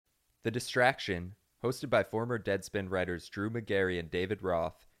The Distraction, hosted by former Deadspin writers Drew McGarry and David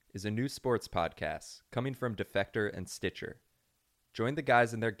Roth, is a new sports podcast coming from Defector and Stitcher. Join the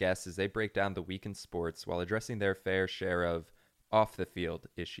guys and their guests as they break down the week in sports while addressing their fair share of off-the-field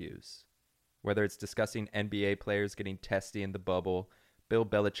issues. Whether it's discussing NBA players getting testy in the bubble, Bill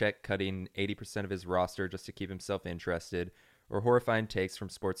Belichick cutting 80% of his roster just to keep himself interested, or horrifying takes from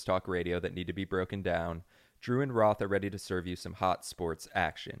sports talk radio that need to be broken down, Drew and Roth are ready to serve you some hot sports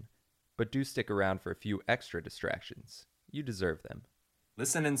action. But do stick around for a few extra distractions. You deserve them.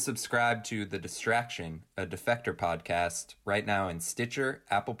 Listen and subscribe to The Distraction, a Defector podcast, right now in Stitcher,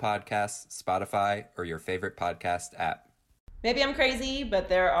 Apple Podcasts, Spotify, or your favorite podcast app. Maybe I'm crazy, but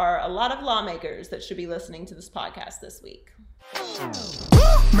there are a lot of lawmakers that should be listening to this podcast this week.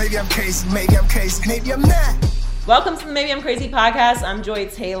 Maybe I'm crazy, maybe I'm not. Welcome to the Maybe I'm Crazy podcast. I'm Joy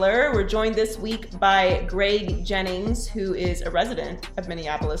Taylor. We're joined this week by Greg Jennings, who is a resident of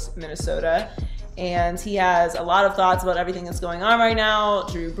Minneapolis, Minnesota. And he has a lot of thoughts about everything that's going on right now,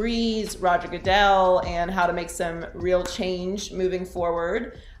 DREW BREES, Roger Goodell, and how to make some real change moving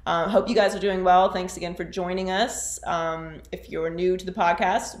forward. Hope you guys are doing well. Thanks again for joining us. If you're new to the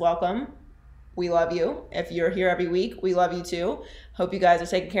podcast, welcome. We love you. If you're here every week, we love you too. Hope you guys are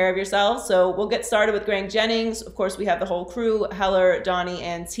taking care of yourselves. So we'll get started with Greg Jennings. Of course, we have the whole crew, Heller, Donnie,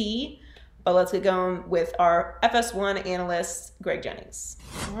 and T. But let's get going with our FS1 analyst, Greg Jennings.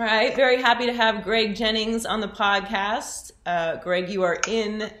 All right, very happy to have Greg Jennings on the podcast. Greg, you are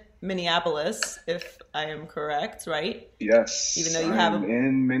in Minneapolis, if I am correct, right? Yes. Even though you have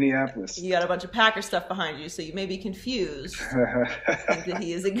in Minneapolis. You got a bunch of Packer stuff behind you, so you may be confused. I think that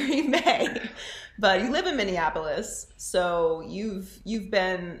he is in Green Bay. But you live in Minneapolis, so you've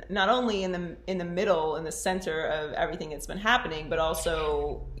been not only in the middle, in the center of everything that's been happening, but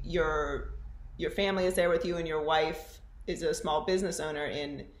also your family is there with you, and your wife is a small business owner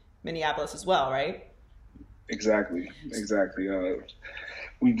in Minneapolis as well, right? Exactly.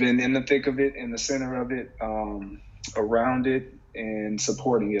 We've been in the thick of it, in the center of it, around it, and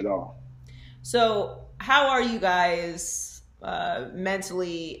supporting it all. So how are you guys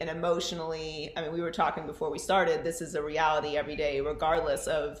mentally and emotionally? I mean, we were talking before we started, this is a reality every day, regardless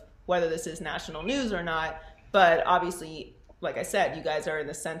of whether this is national news or not. But obviously, like I said, you guys are in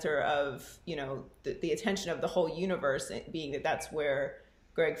the center of, the attention of the whole universe, being that that's where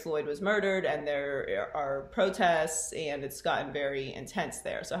George Floyd was murdered, and there are protests, and it's gotten very intense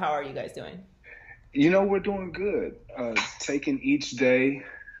there. So how are you guys doing? We're doing good. Taking each day,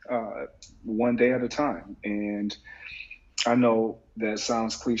 one day at a time. And I know that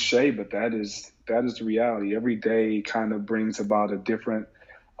sounds cliche, but that is the reality. Every day kind of brings about a different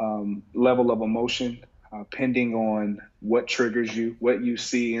level of emotion, depending on what triggers you, what you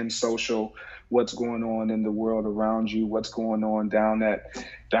see in social, what's going on in the world around you, what's going on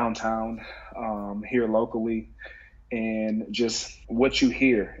downtown, here locally, and just what you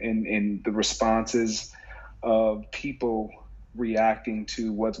hear and the responses of people reacting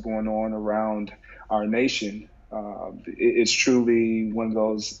to what's going on around our nation. It's truly one of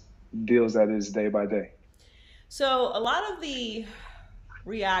those deals that is day by day. So a lot of the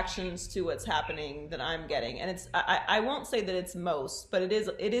reactions to what's happening that I'm getting, and I won't say that it's most, but it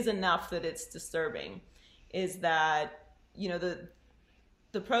is enough that it's disturbing, is that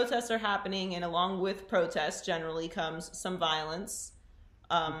the protests are happening, and along with protests generally comes some violence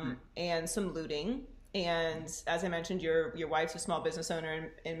and some looting. And as I mentioned, your wife's a small business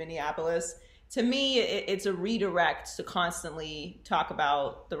owner in Minneapolis. To me, it's a redirect to constantly talk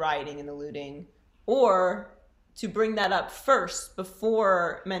about the rioting and the looting, or to bring that up first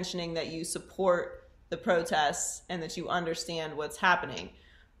before mentioning that you support the protests and that you understand what's happening.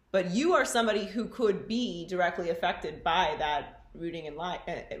 But you are somebody who could be directly affected by that looting and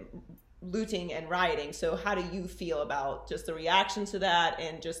rioting. So how do you feel about just the reaction to that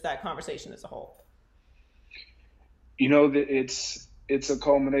and just that conversation as a whole? It's a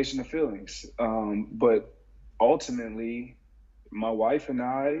culmination of feelings. But ultimately, my wife and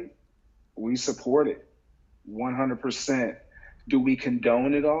I, we support it 100%. Do we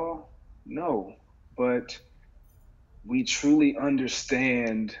condone it all? No, but we truly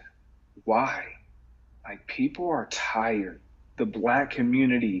understand why. Like, people are tired. The Black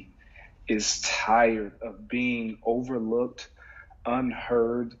community is tired of being overlooked,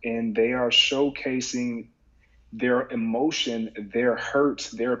 unheard, and they are showcasing their emotion, their hurt,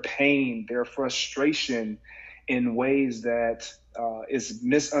 their pain, their frustration in ways that is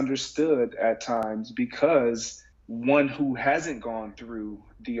misunderstood at times, because one who hasn't gone through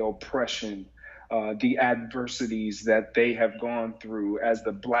the oppression, the adversities that they have gone through as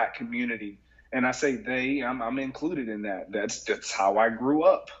the Black community. And I say they, I'm included in that. That's how I grew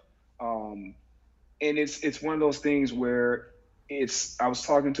up. And it's one of those things where I was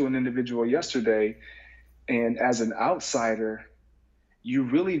talking to an individual yesterday, and as an outsider, you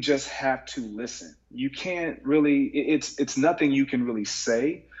really just have to listen. You can't really, it's nothing you can really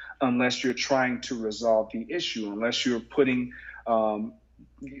say unless you're trying to resolve the issue, unless you're putting kind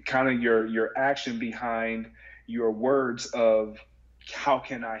of your action behind your words of how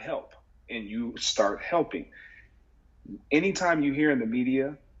can I help? And you start helping. Anytime you hear in the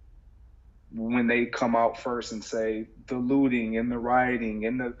media, when they come out first and say the looting and the rioting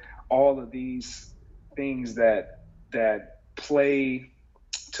and all of these things that play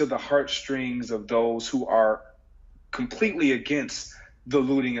to the heartstrings of those who are completely against the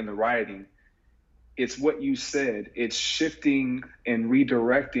looting and the rioting, it's what you said. It's shifting and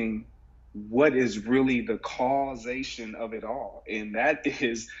redirecting what is really the causation of it all. And that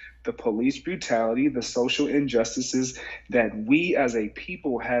is the police brutality, the social injustices that we as a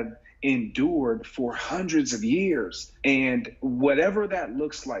people have endured for hundreds of years. And whatever that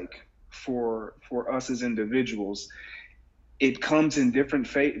looks like for us as individuals, it comes in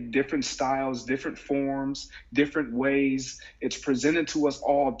different styles, different forms, different ways. It's presented to us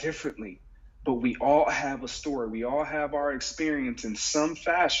all differently, but we all have a story. We all have our experience in some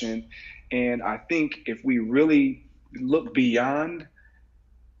fashion. And I think if we really look beyond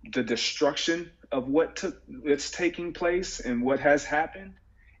the destruction of what's taking place and what has happened,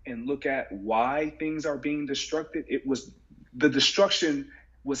 and look at why things are being destructed, the destruction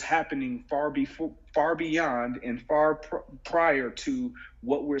was happening far beyond and far prior to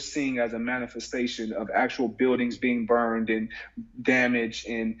what we're seeing as a manifestation of actual buildings being burned and damaged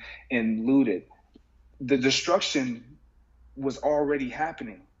and looted. The destruction was already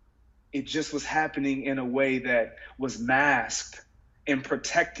happening. It just was happening in a way that was masked and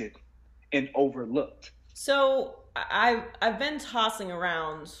protected and overlooked. So I've been tossing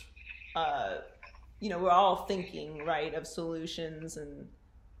around, we're all thinking, right, of solutions and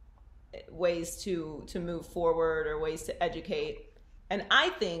ways to move forward or ways to educate. And I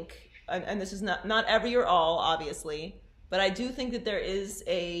think, and this is not every or all, obviously, but I do think that there is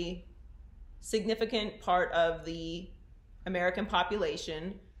a significant part of the American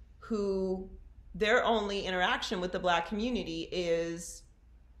population who their only interaction with the Black community is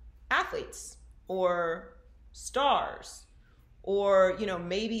athletes or stars or,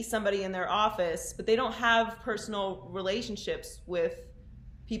 maybe somebody in their office, but they don't have personal relationships with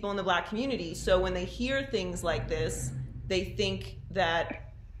people in the Black community. So when they hear things like this, they think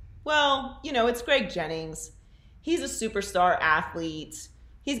that, well, it's Greg Jennings. He's a superstar athlete.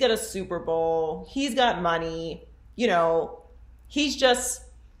 He's got a Super Bowl. He's got money. He's just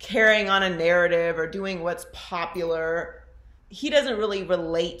carrying on a narrative or doing what's popular. He doesn't really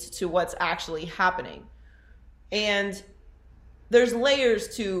relate to what's actually happening. And there's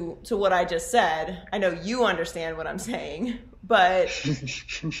layers to what I just said. I know you understand what I'm saying, but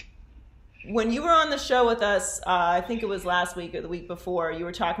when you were on the show with us, I think it was last week or the week before, you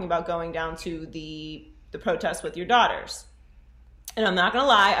were talking about going down to the protest with your daughters. And I'm not going to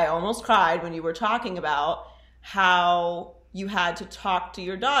lie, I almost cried when you were talking about how you had to talk to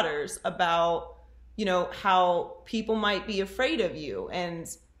your daughters about, how people might be afraid of you and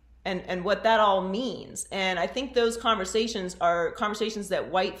what that all means. And I think those conversations are conversations that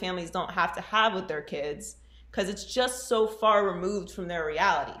white families don't have to have with their kids because it's just so far removed from their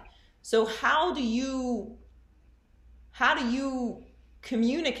reality. So how do you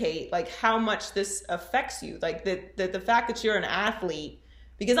communicate like how much this affects you? Like the fact that you're an athlete,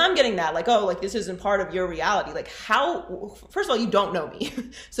 because I'm getting that, like, oh, like this isn't part of your reality. Like how, first of all, you don't know me.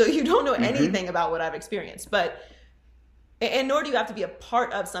 So you don't know anything about what I've experienced, and nor do you have to be a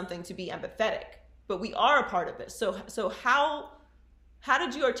part of something to be empathetic, but we are a part of this. So how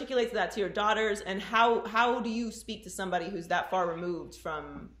did you articulate that to your daughters, and how do you speak to somebody who's that far removed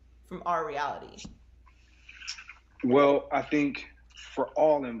from our reality? Well, I think for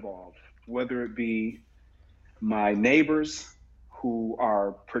all involved, whether it be my neighbors who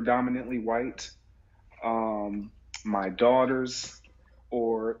are predominantly white, my daughters,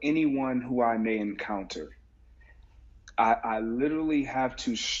 or anyone who I may encounter, I literally have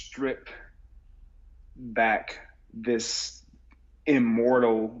to strip back this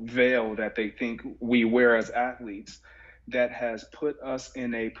immortal veil that they think we wear as athletes that has put us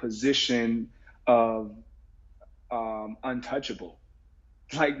in a position of untouchable.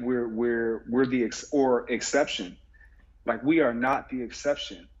 Like we're the exception. Like we are not the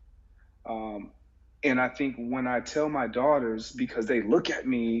exception. And I think when I tell my daughters, because they look at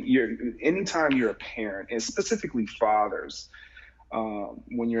me, anytime you're a parent, and specifically fathers,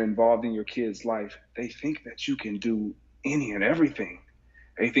 when you're involved in your kid's life, they think that you can do any and everything.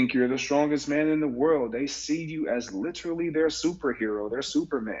 They think you're the strongest man in the world. They see you as literally their superhero, their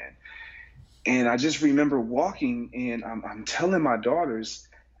Superman. And I just remember walking, and I'm telling my daughters,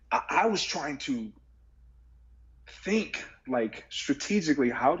 I was trying to think like strategically,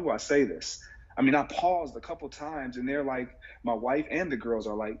 how do I say this? I mean, I paused a couple times, and they're like, my wife and the girls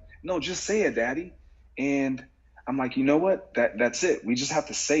are like, no, just say it, Daddy. And I'm like, you know what? That's it. We just have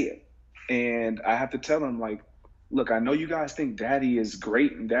to say it. And I have to tell them, like, look, I know you guys think Daddy is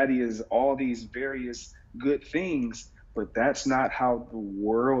great and Daddy is all these various good things, but that's not how the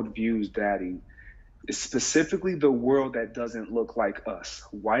world views Daddy. It's specifically the world that doesn't look like us.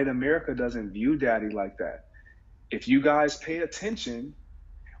 White America doesn't view Daddy like that. If you guys pay attention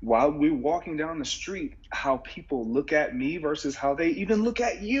while we're walking down the street, how people look at me versus how they even look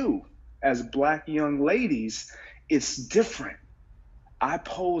at you as Black young ladies, it's different. I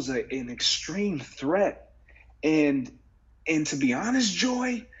pose an extreme threat. And to be honest,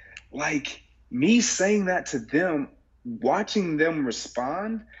 Joy, like me saying that to them, watching them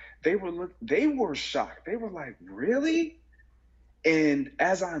respond, they were shocked. They were like, really? And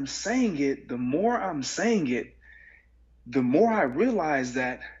as I'm saying it, the more I'm saying it, the more I realize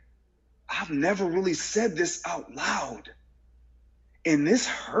that I've never really said this out loud. And this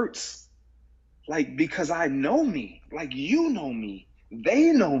hurts. Like, because I know me, like you know me,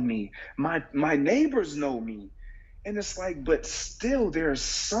 they know me, my neighbors know me. And it's like, but still there's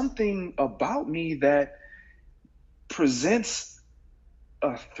something about me that presents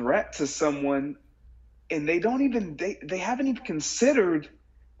a threat to someone, and they haven't even considered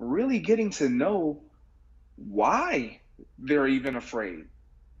really getting to know why they're even afraid.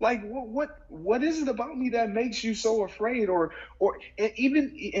 Like, what is it about me that makes you so afraid? Or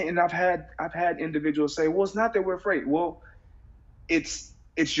even, and I've had individuals say, well, it's not that we're afraid. Well, it's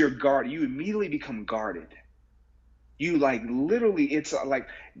your guard. You immediately become guarded. You like literally, it's like,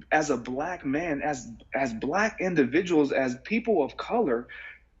 as a Black man, as Black individuals, as people of color,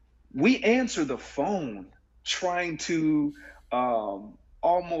 we answer the phone trying to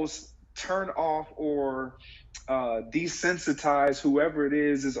almost turn off or desensitize whoever it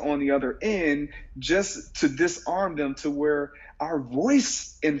is on the other end, just to disarm them, to where our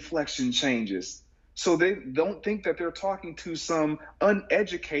voice inflection changes. So they don't think that they're talking to some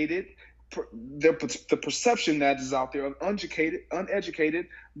uneducated, the perception that is out there of uneducated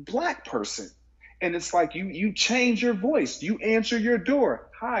Black person. And it's like you change your voice, you answer your door,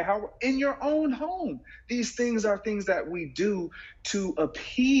 hi, how, in your own home. These things are things that we do to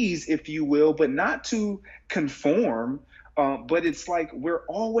appease, if you will, but not to conform. But it's like we're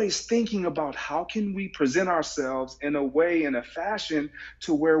always thinking about how can we present ourselves in a way, in a fashion,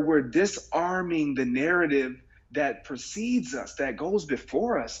 to where we're disarming the narrative that precedes us, that goes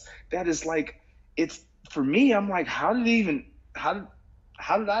before us. That is like, it's, for me, I'm like, how did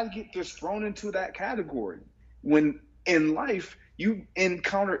I get just thrown into that category? When in life, you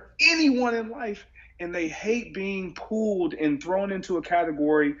encounter anyone in life and they hate being pulled and thrown into a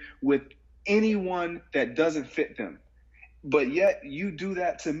category with anyone that doesn't fit them. But yet you do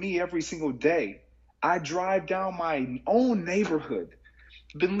that to me every single day. I drive down my own neighborhood,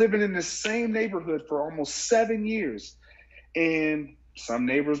 been living in the same neighborhood for almost 7 years. And some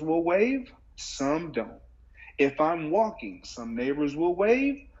neighbors will wave, some don't. If I'm walking, some neighbors will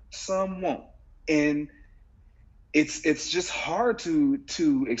wave, some won't. And it's just hard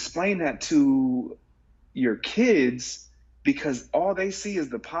to explain that to your kids, because all they see is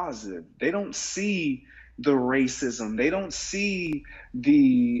the positive. They don't see the racism. They don't see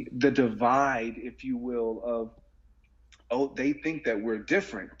the divide, if you will, of, oh, they think that we're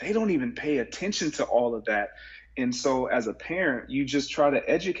different. They don't even pay attention to all of that. And so as a parent, you just try to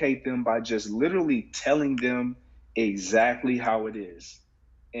educate them by just literally telling them exactly how it is.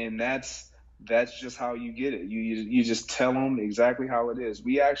 And that's just how you get it. You just tell them exactly how it is.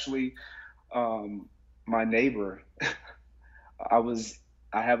 We actually, my neighbor, I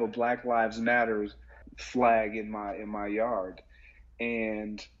have a Black Lives Matter flag in my yard,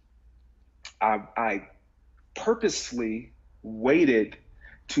 and I purposely waited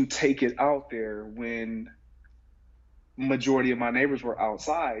to take it out there when majority of my neighbors were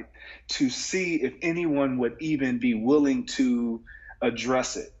outside, to see if anyone would even be willing to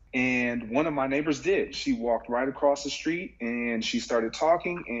address it. And one of my neighbors did. She walked right across the street and she started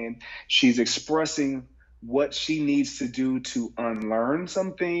talking, and she's expressing what she needs to do to unlearn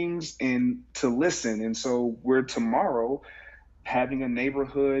some things and to listen. And so we're tomorrow having a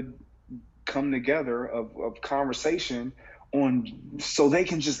neighborhood come together of conversation on, so they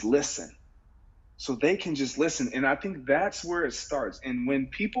can just listen. So they can just listen. And I think that's where it starts. And when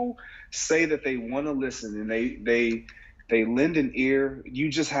people say that they want to listen and they they lend an ear. You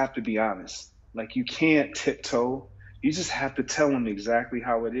just have to be honest. Like, you can't tiptoe. You just have to tell them exactly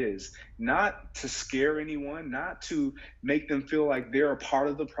how it is, not to scare anyone, not to make them feel like they're a part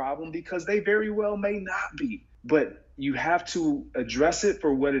of the problem, because they very well may not be. But you have to address it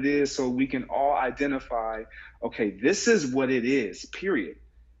for what it is, so we can all identify, okay, this is what it is, period.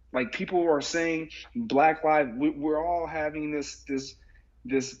 Like, people are saying Black Lives, we're all having this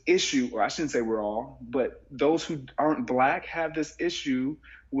issue, or I shouldn't say we're all, but those who aren't Black have this issue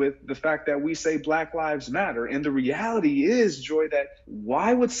with the fact that we say Black Lives Matter. And the reality is, Joy, that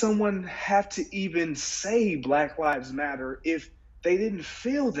why would someone have to even say Black Lives Matter if they didn't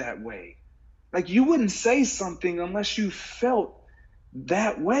feel that way? Like, you wouldn't say something unless you felt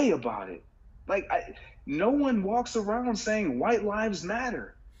that way about it. Like, no one walks around saying white lives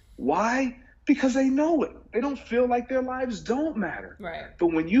matter. Why? Because they know it. They don't feel like their lives don't matter. Right. But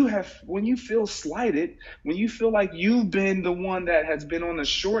when you feel slighted, when you feel like you've been the one that has been on the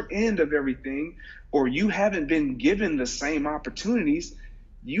short end of everything, or you haven't been given the same opportunities,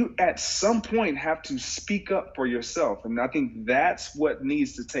 you at some point have to speak up for yourself. And I think that's what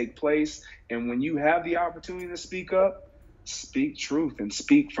needs to take place. And when you have the opportunity to speak up, speak truth and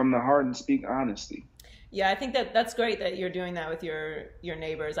speak from the heart and speak honesty. Yeah, I think that's great that you're doing that with your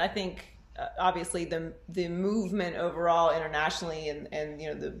neighbors. I think obviously the movement overall internationally and you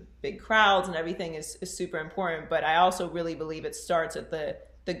know, the big crowds and everything is super important, but I also really believe it starts at the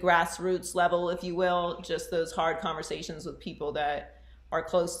grassroots level, if you will, just those hard conversations with people that are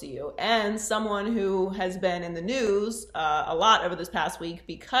close to you. And someone who has been in the news a lot over this past week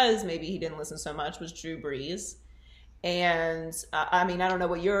because maybe he didn't listen so much was DREW BREES. And I mean, I don't know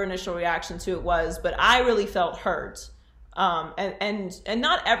what your initial reaction to it was, but I really felt hurt. And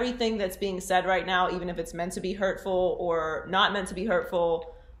not everything that's being said right now, even if it's meant to be hurtful or not meant to be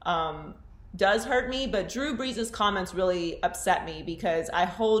hurtful, does hurt me. But DREW BREES' comments really upset me because I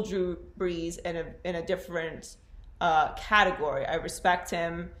hold DREW BREES in a different category. I respect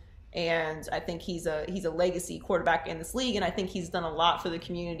him, and I think he's a legacy quarterback in this league, and I think he's done a lot for the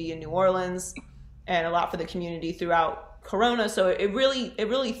community in New Orleans and a lot for the community throughout Corona. So it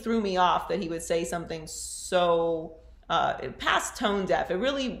really threw me off that he would say something so past tone deaf. It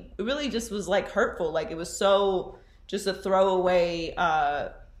really just was like hurtful. Like, it was so just a throwaway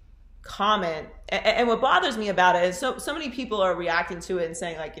comment. And what bothers me about it is so many people are reacting to it and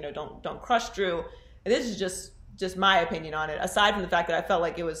saying, like, you know, don't crush Drew. And this is just my opinion on it. Aside from the fact that I felt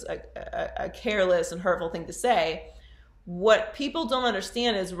like it was a careless and hurtful thing to say, what people don't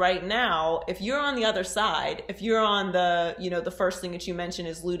understand is right now, if you're on the other side, if you're on the, you know, the first thing that you mentioned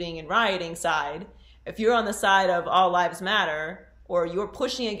is looting and rioting side, if you're on the side of all lives matter, or you're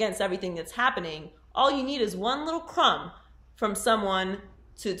pushing against everything that's happening, all you need is one little crumb from someone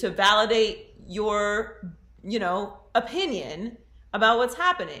to validate your, you know, opinion about what's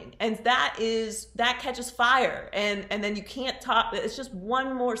happening. And that catches fire. And then you can't talk. It's just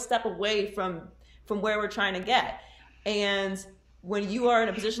one more step away from where we're trying to get. And when you are in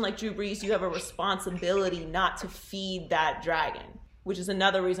a position like DREW BREES, you have a responsibility not to feed that dragon, which is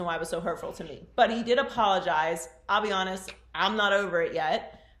another reason why it was so hurtful to me. But he did apologize. I'll be honest, I'm not over it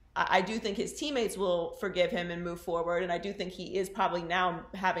yet. I do think his teammates will forgive him and move forward. And I do think he is probably now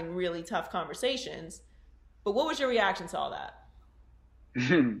having really tough conversations. But what was your reaction to all that?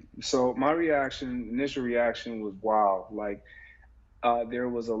 So my initial reaction was, wow. Like, there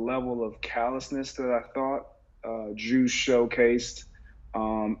was a level of callousness that I thought Drew showcased,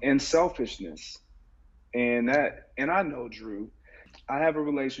 and selfishness. And I know Drew. I have a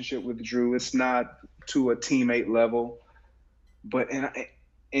relationship with Drew. It's not to a teammate level, but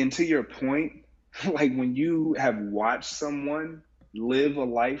and to your point, like, when you have watched someone live a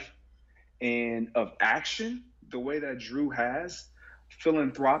life and of action the way that Drew has,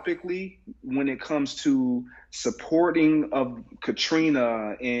 philanthropically, when it comes to supporting of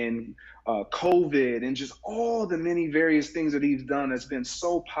Katrina and COVID and just all the many various things that he's done, that's been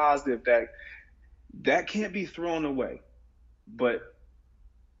so positive that can't be thrown away. But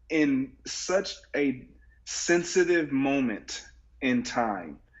in such a sensitive moment in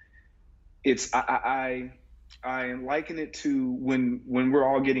time, I liken it to when we're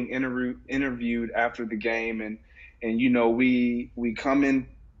all getting interviewed after the game, and you know, we come in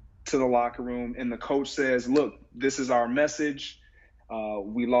to the locker room and the coach says, look, this is our message.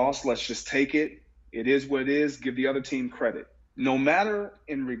 We lost. Let's just take it. It is what it is. Give the other team credit. No matter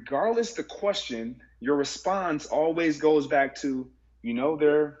and regardless the question, your response always goes back to, you know,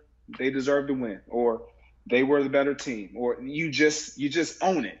 they deserve to win, or they were the better team, or you just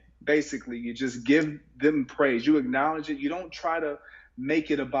own it. Basically, you just give them praise. You acknowledge it. You don't try to make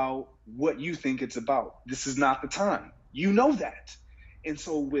it about what you think it's about. This is not the time. You know that. And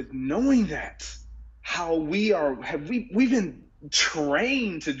so with knowing that, how we've been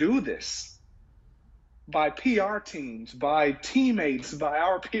trained to do this by PR teams, by teammates, by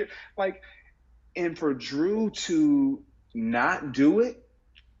our peers, like, and for Drew to not do it,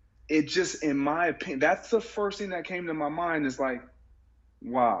 it just, in my opinion, that's the first thing that came to my mind is like,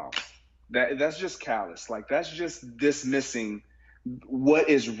 wow, that's just callous. Like, that's just dismissing what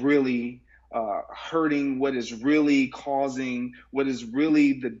is really hurting, what is really causing, what is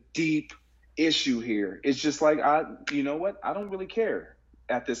really the deep issue here. It's just like, you know what? I don't really care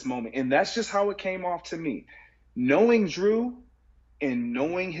at this moment. And that's just how it came off to me. Knowing Drew and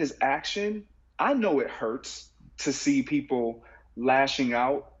knowing his action, I know it hurts to see people lashing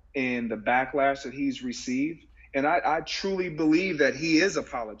out and the backlash that he's received. And I truly believe that he is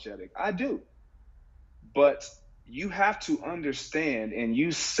apologetic. I do. But you have to understand, and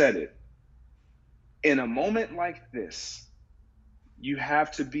you said it, in a moment like this, you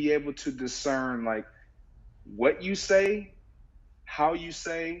have to be able to discern, like, what you say, how you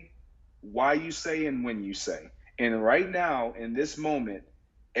say, why you say, and when you say. And right now, in this moment,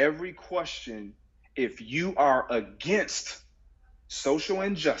 every question, if you are against social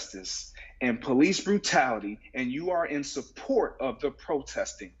injustice and police brutality, and you are in support of the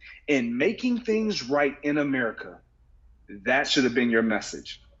protesting and making things right in America, that should have been your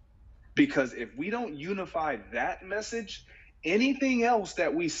message. Because if we don't unify that message, anything else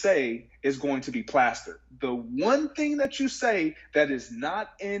that we say is going to be plastered. The one thing that you say that is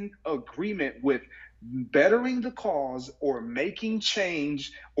not in agreement with bettering the cause or making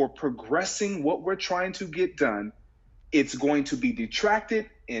change or progressing what we're trying to get done, it's going to be detracted,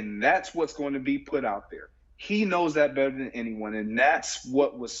 and that's what's going to be put out there. He knows that better than anyone, and that's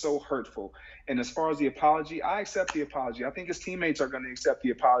what was so hurtful. And as far as the apology, I accept the apology. I think his teammates are going to accept the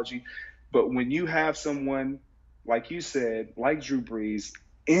apology. But when you have someone, like you said, like Drew Brees,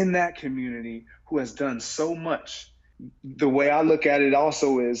 in that community who has done so much, the way I look at it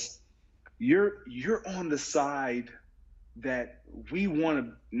also is you're on the side that we want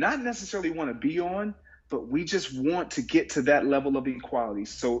to not necessarily want to be on, but we just want to get to that level of equality.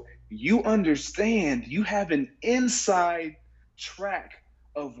 So you understand, you have an inside track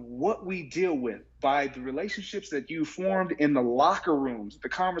of what we deal with by the relationships that you formed in the locker rooms, the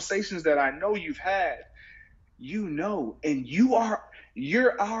conversations that I know you've had, you know, and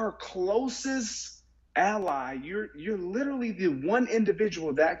you're our closest ally. You're literally the one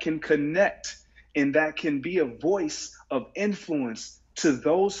individual that can connect and that can be a voice of influence to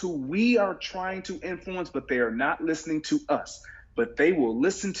those who we are trying to influence, but they are not listening to us, but they will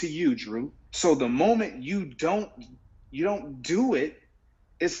listen to you, Drew. So the moment you don't do it,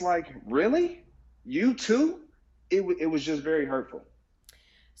 it's like, really? You too? It was just very hurtful.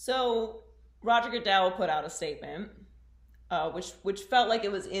 So Roger Goodell put out a statement, which felt like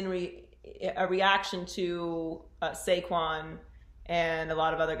it was a reaction to Saquon and a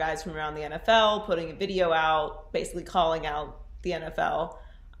lot of other guys from around the NFL putting a video out, basically calling out the NFL.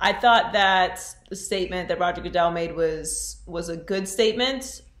 I thought that the statement that Roger Goodell made was a good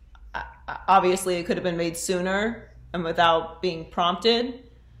statement. Obviously, it could have been made sooner and without being prompted.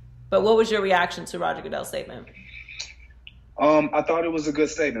 But what was your reaction to Roger Goodell's statement? I thought it was a good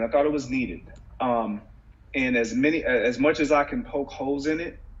statement. I thought it was needed. And as much as I can poke holes in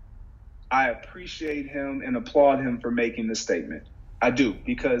it, I appreciate him and applaud him for making the statement. I do,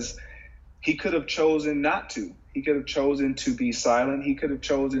 because he could have chosen not to. He could have chosen to be silent. He could have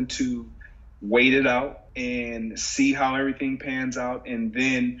chosen to wait it out and see how everything pans out and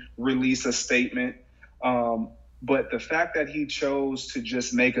then release a statement. But the fact that he chose to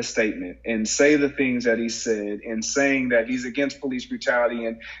just make a statement and say the things that he said, and saying that he's against police brutality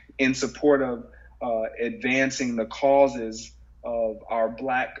and in support of advancing the causes of our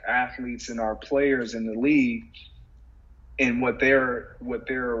Black athletes and our players in the league, and what they're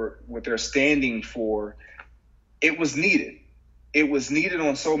standing for, it was needed. It was needed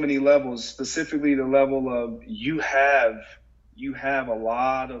on so many levels, specifically the level of you have a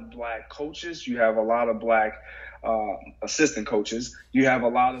lot of Black coaches, you have a lot of Black assistant coaches, you have a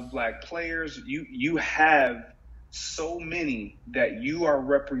lot of Black players, you have so many that you are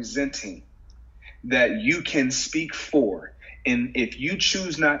representing that you can speak for. And if you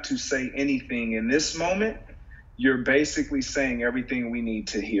choose not to say anything in this moment, you're basically saying everything we need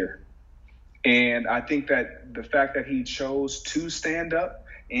to hear. And I think that the fact that he chose to stand up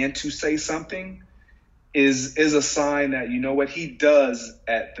and to say something is a sign that, you know what, he does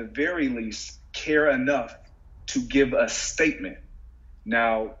at the very least care enough to give a statement.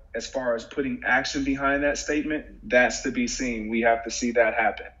 Now, as far as putting action behind that statement, that's to be seen. We have to see that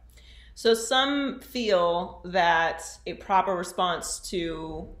happen. So some feel that a proper response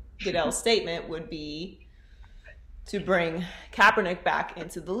to Goodell's statement would be to bring Kaepernick back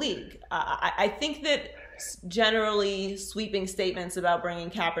into the league. I think that generally sweeping statements about bringing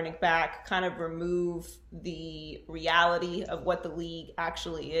Kaepernick back kind of remove the reality of what the league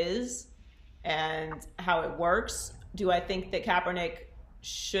actually is and how it works. Do I think that Kaepernick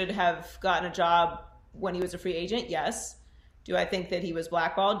should have gotten a job when he was a free agent? Yes. Do I think that he was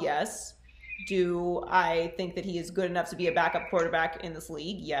blackballed? Yes. Do I think that he is good enough to be a backup quarterback in this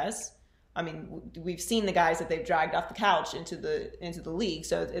league? Yes. I mean, we've seen the guys that they've dragged off the couch into the league,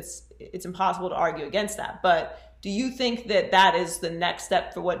 so it's impossible to argue against that. But do you think that that is the next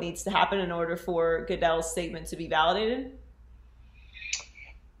step for what needs to happen in order for Goodell's statement to be validated?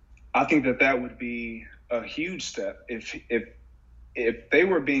 I think that would be a huge step if they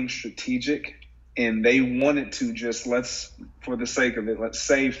were being strategic and they wanted to just for the sake of it, let's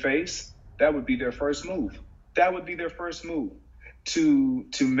save face. That would be their first move. That would be their first move. To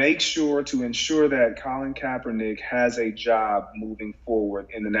make sure, to ensure that Colin Kaepernick has a job moving forward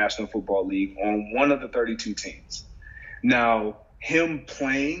in the National Football League on one of the 32 teams. Now, him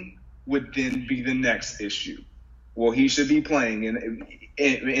playing would then be the next issue. Well, he should be playing,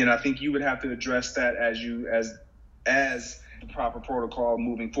 and I think you would have to address that as the proper protocol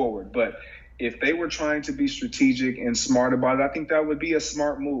moving forward. But if they were trying to be strategic and smart about it, I think that would be a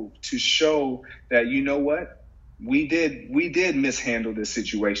smart move to show that, you know what? We did mishandle this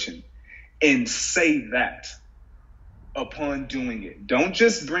situation, and say that upon doing it. Don't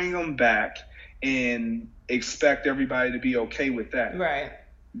just bring them back and expect everybody to be okay with that. Right.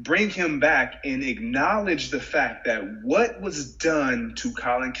 Bring him back and acknowledge the fact that what was done to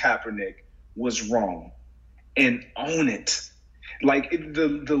Colin Kaepernick was wrong, and own it. Like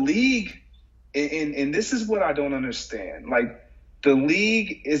the league, and this is what I don't understand. Like, the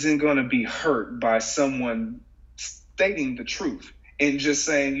league isn't going to be hurt by someone stating the truth and just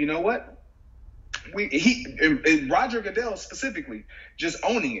saying, you know what, Roger Goodell specifically just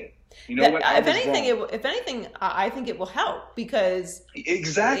owning it. You know what? If anything, I think it will help, because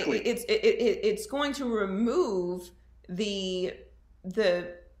exactly it's going to remove the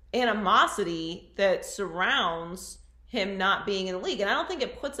animosity that surrounds him not being in the league, and I don't think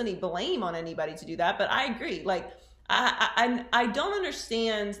it puts any blame on anybody to do that. But I agree, like. I don't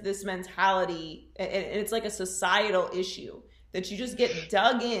understand this mentality, and it's like a societal issue that you just get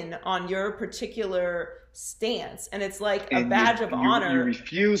dug in on your particular stance, and it's like a badge of honor. You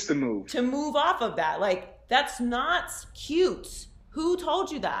refuse to move off of that. Like, that's not cute. Who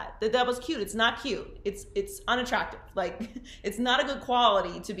told you that was cute? It's not cute. It's unattractive. Like, it's not a good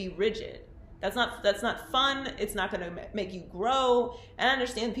quality to be rigid. That's not fun. It's not going to make you grow. And I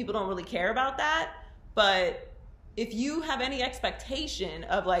understand people don't really care about that, but if you have any expectation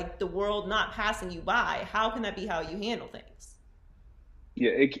of like the world not passing you by, how can that be how you handle things?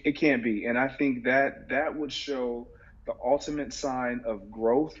 Yeah, it can't be. And I think that would show the ultimate sign of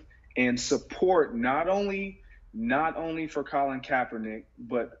growth and support, not only for Colin Kaepernick,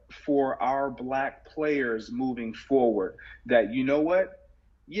 but for our Black players moving forward. That, you know what?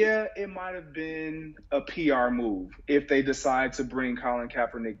 Yeah, it might have been a PR move if they decide to bring Colin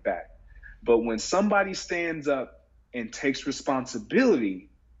Kaepernick back. But when somebody stands up and takes responsibility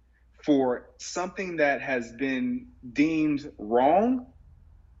for something that has been deemed wrong,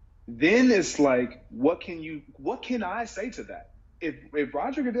 then it's like, what can I say to that? If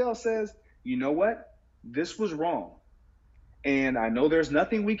Roger Goodell says, you know what, this was wrong, and I know there's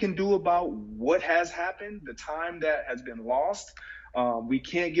nothing we can do about what has happened, the time that has been lost, we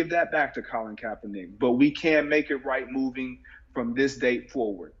can't give that back to Colin Kaepernick, but we can make it right moving from this date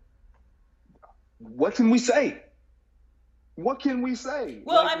forward. What can we say? What can we say?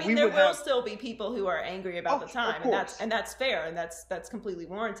 Well, like, I mean, there will still be people who are angry about the time, and that's fair, and that's completely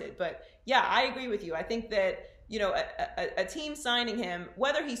warranted. But yeah, I agree with you. I think that, you know, a team signing him,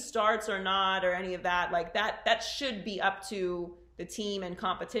 whether he starts or not or any of that, like that should be up to the team and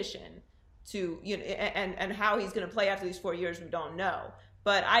competition to, you know, and how he's going to play after these 4 years, we don't know.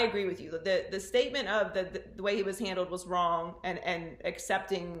 But I agree with you. The statement of the way he was handled was wrong, and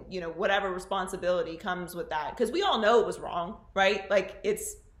accepting, you know, whatever responsibility comes with that, because we all know it was wrong, right? Like,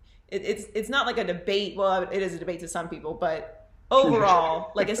 it's not like a debate. Well, it is a debate to some people, but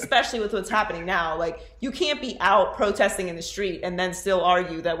overall, like, especially with what's happening now, like, you can't be out protesting in the street and then still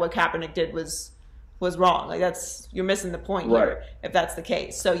argue that what Kaepernick did was wrong. Like, you're missing the point here, if that's the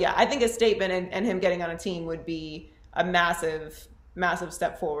case. So yeah, I think a statement and him getting on a team would be a massive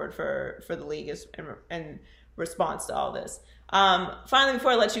step forward for the league in response to all this. Finally,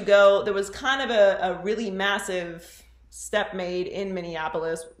 before I let you go, there was kind of a really massive step made in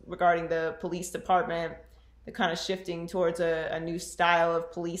Minneapolis regarding the police department, the kind of shifting towards a new style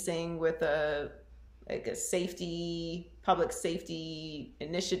of policing with a public safety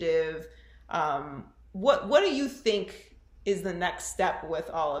initiative. What do you think is the next step with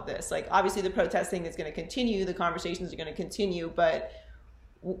all of this? Like, obviously the protesting is going to continue, the conversations are going to continue, but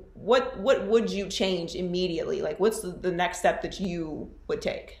what would you change immediately? Like, what's the next step that you would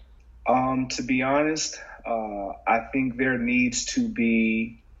take? To be honest, I think there needs to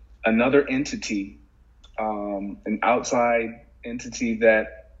be another entity, an outside entity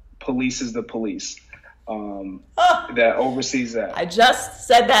that polices the police, that oversees that. I just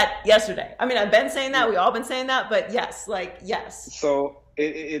said that yesterday. I mean, I've been saying that. We've all been saying that, but yes. So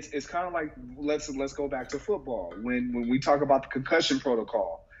it's kind of like, let's go back to football. When we talk about the concussion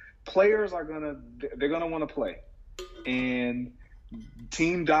protocol, players they're gonna want to play, and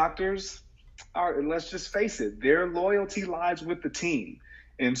team doctors are, let's just face it, their loyalty lies with the team.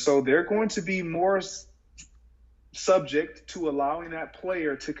 And so they're going to be more subject to allowing that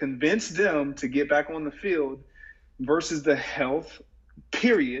player to convince them to get back on the field versus the health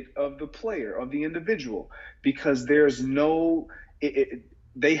period of the player, of the individual, because there's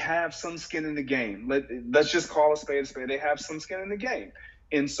they have some skin in the game. Let's just call a spade a spade. They have some skin in the game.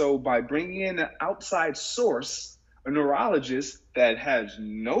 And so by bringing in an outside source, a neurologist that has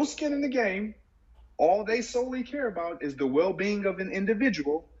no skin in the game, all they solely care about is the well-being of an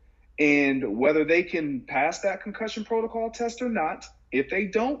individual and whether they can pass that concussion protocol test or not. If they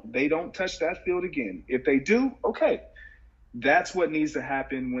don't touch that field again. If they do, okay. That's what needs to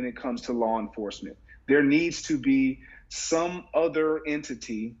happen when it comes to law enforcement. There needs to be some other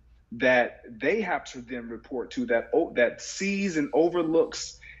entity that they have to then report to, that sees and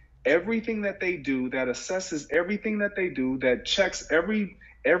overlooks everything that they do, that assesses everything that they do, that checks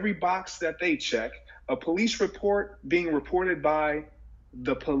every box that they check. A police report being reported by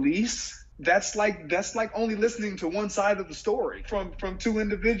the police, that's like only listening to one side of the story from two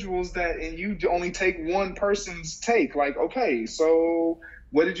individuals, and you only take one person's take. Like, okay, so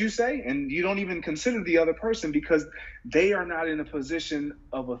what did you say? And you don't even consider the other person because they are not in a position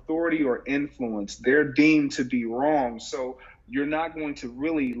of authority or influence. They're deemed to be wrong. So you're not going to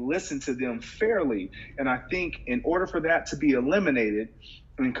really listen to them fairly. And I think in order for that to be eliminated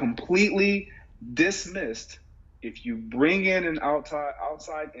and completely dismissed, if you bring in an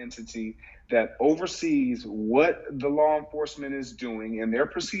outside entity that oversees what the law enforcement is doing and their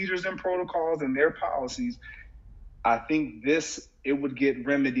procedures and protocols and their policies, I think it would get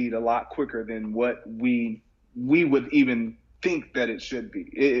remedied a lot quicker than what we would even think that it should be.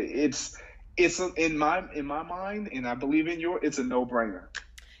 It's in my mind, and I believe in it's a no-brainer.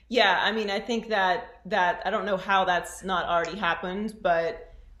 Yeah, I mean, I think that I don't know how that's not already happened, but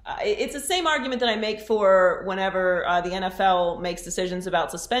it's the same argument that I make for whenever the NFL makes decisions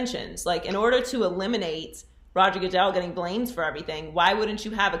about suspensions. Like, in order to eliminate Roger Goodell getting blamed for everything, why wouldn't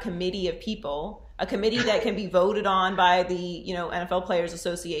you have a committee of people, a committee that can be voted on by the NFL Players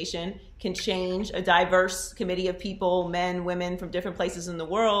Association, can change, a diverse committee of people, men, women from different places in the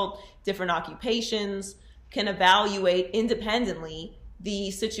world, different occupations, can evaluate independently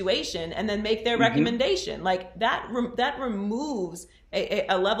the situation and then make their recommendation. Like, that removes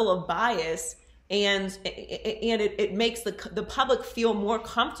a level of bias, and it makes the public feel more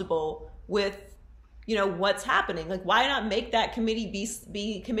comfortable with what's happening. Like, why not make that committee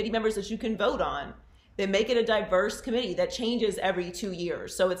be committee members that you can vote on? Then make it a diverse committee that changes every 2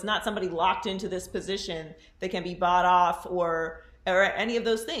 years, so it's not somebody locked into this position that can be bought off or any of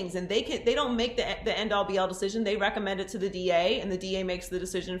those things. And they don't make the end all be all decision. They recommend it to the DA, and the DA makes the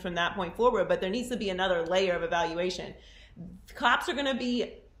decision from that point forward. But there needs to be another layer of evaluation. Cops are going to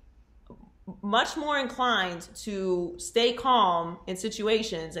be much more inclined to stay calm in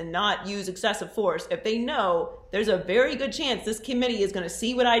situations and not use excessive force if they know there's a very good chance this committee is going to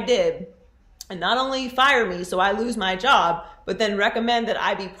see what I did and not only fire me so I lose my job, but then recommend that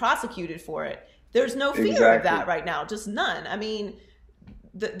I be prosecuted for it. There's no fear of that right now, just none. I mean,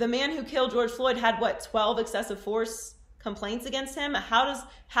 the man who killed George Floyd had 12 excessive force complaints against him. How does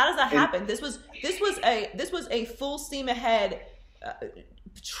that happen? This was a full steam ahead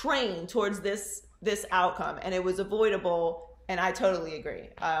train towards this outcome, and it was avoidable. And I totally agree.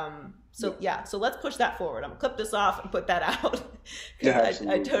 So let's push that forward. I'm gonna clip this off and put that out.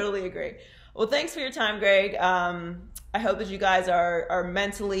 I totally agree. Well, thanks for your time, Greg. I hope that you guys are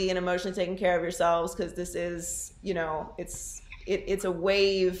mentally and emotionally taking care of yourselves, because this is, it's a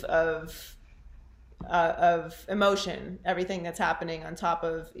wave of emotion, everything that's happening on top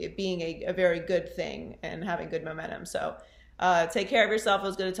of it being a very good thing and having good momentum. So take care of yourself. It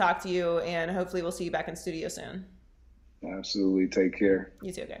was good to talk to you, and hopefully we'll see you back in studio soon. Absolutely. Take care.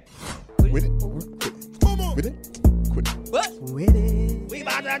 You too, okay. With it. With it. Quit it. What? With it. We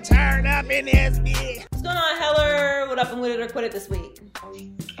about to turn up in this bitch. What's going on, Heller? What up and with it or quit it this week?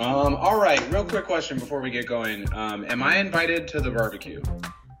 All right, real quick question before we get going. Am I invited to the barbecue?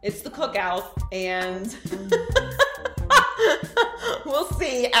 It's the cookout, and we'll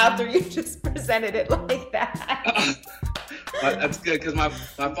see after you just presented it like that. That's good, because my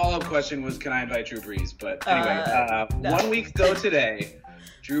follow-up question was, can I invite Drew Brees? But anyway, no. 1 week ago today,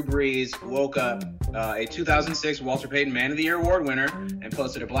 Drew Brees woke up a 2006 Walter Payton Man of the Year Award winner and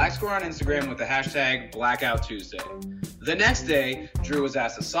posted a black square on Instagram with the hashtag Blackout Tuesday. The next day, Drew was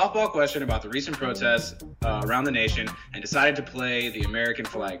asked a softball question about the recent protests around the nation and decided to play the American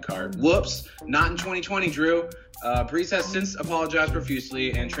flag card. Whoops, not in 2020, Drew. Brees has since apologized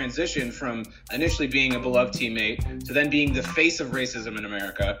profusely and transitioned from initially being a beloved teammate to then being the face of racism in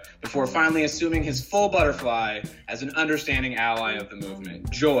America before finally assuming his full butterfly as an understanding ally of the movement.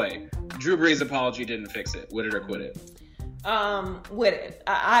 Joy. Drew Brees' apology didn't fix it. With it or quit it? With it.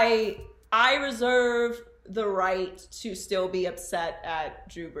 I reserve the right to still be upset at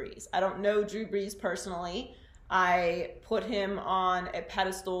Drew Brees. I don't know Drew Brees personally. I put him on a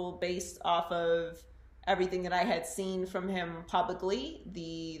pedestal based off of everything that I had seen from him publicly,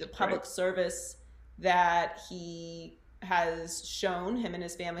 the public service that he has shown, him and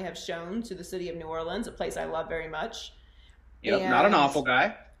his family have shown to the city of New Orleans, a place I love very much. Yep, not an awful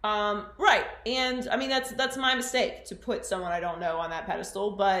guy. Right. And I mean, that's my mistake to put someone I don't know on that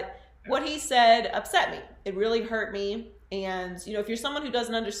pedestal, but what he said upset me. It really hurt me. And, you know, if you're someone who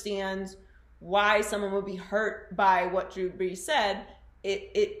doesn't understand why someone would be hurt by what Drew Brees said,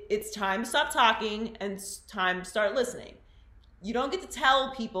 it's time to stop talking and time to start listening. You don't get to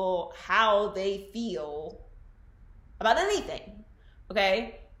tell people how they feel about anything,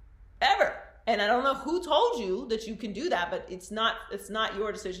 okay? Ever. And I don't know who told you that you can do that, but it's not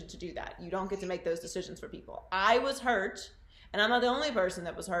your decision to do that. You don't get to make those decisions for people. I was hurt, and I'm not the only person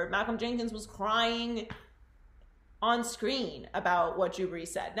that was hurt. Malcolm Jenkins was crying on screen about what Drew Brees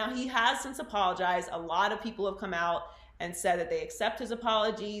said. Now, he has since apologized. A lot of people have come out and said that they accept his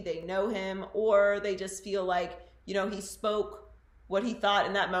apology, they know him, or they just feel like, you know, he spoke what he thought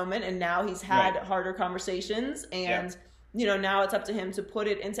in that moment, and now he's had harder conversations, and you know, now it's up to him to put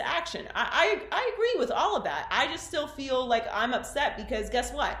it into action. I agree with all of that. I just still feel like I'm upset because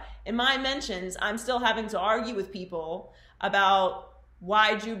guess what? In my mentions, I'm still having to argue with people about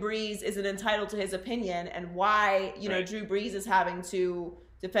why Drew Brees isn't entitled to his opinion and why, you know, Drew Brees is having to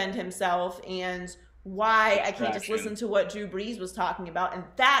defend himself and why I can't just listen to what Drew Brees was talking about. And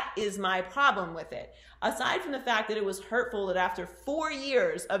that is my problem with it. Aside from the fact that it was hurtful that after 4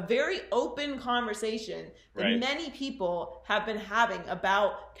 years of very open conversation that many people have been having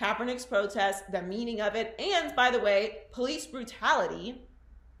about Kaepernick's protest, the meaning of it, and by the way, police brutality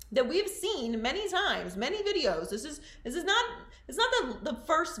that we've seen many times, many videos. This is not the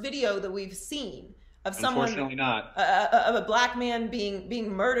first video that we've seen of someone, unfortunately not, of a black man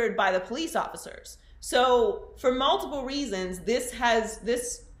being murdered by the police officers. So for multiple reasons, this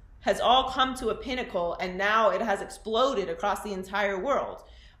has all come to a pinnacle, and now it has exploded across the entire world.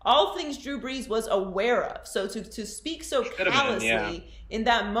 All things Drew Brees was aware of. So to speak so callously in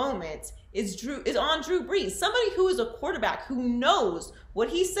that moment is on Drew Brees, somebody who is a quarterback who knows what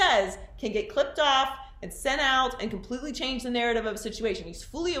he says can get clipped off and sent out and completely change the narrative of a situation. He's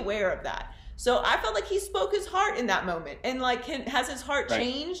fully aware of that. So I felt like he spoke his heart in that moment, and like has his heart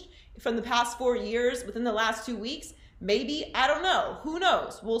changed from the past 4 years within the last 2 weeks? Maybe, I don't know. Who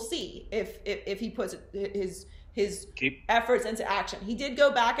knows? We'll see if he puts his efforts into action. He did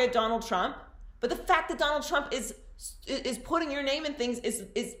go back at Donald Trump, but the fact that Donald Trump is putting your name in things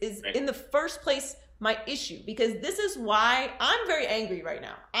is in the first place my issue, because this is why I'm very angry right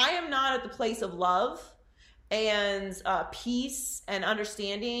now. I am not at the place of love and peace and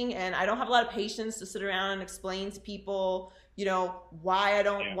understanding, and I don't have a lot of patience to sit around and explain to people, you know, why I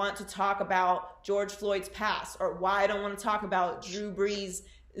don't want to talk about George Floyd's past, or why I don't want to talk about Drew Brees'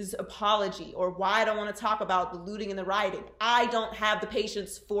 apology, or why I don't want to talk about the looting and the rioting. I don't have the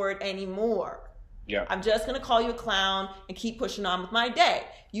patience for it anymore. Yeah. I'm just going to call you a clown and keep pushing on with my day.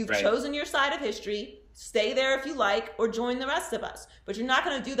 You've chosen your side of history. Stay there if you like, or join the rest of us. But you're not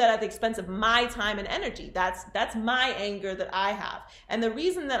going to do that at the expense of my time and energy. That's my anger that I have. And the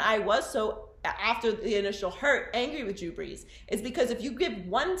reason that I was so, after the initial hurt, angry with Drew Brees is because if you give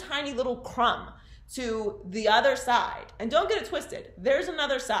one tiny little crumb to the other side, and don't get it twisted, there's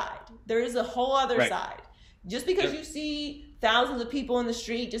another side. There is a whole other side. Just because you see thousands of people in the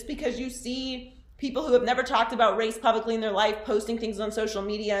street, just because you see people who have never talked about race publicly in their life, posting things on social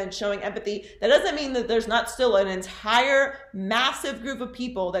media and showing empathy. That doesn't mean that there's not still an entire massive group of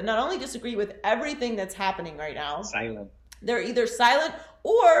people that not only disagree with everything that's happening right now. Silent. They're either silent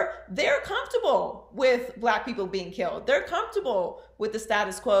or they're comfortable with Black people being killed. They're comfortable with the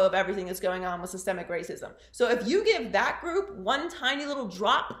status quo of everything that's going on with systemic racism. So if you give that group one tiny little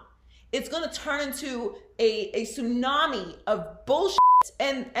drop, it's going to turn into a tsunami of bullshit.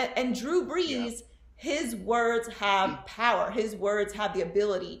 And Drew Brees, his words have power. His words have the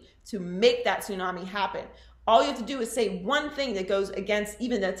ability to make that tsunami happen. All you have to do is say one thing that goes against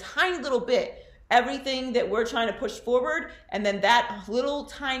even a tiny little bit everything that we're trying to push forward, and then that little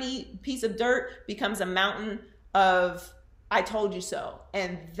tiny piece of dirt becomes a mountain of I told you so.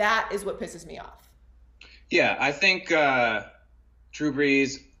 And that is what pisses me off. Yeah, I think Drew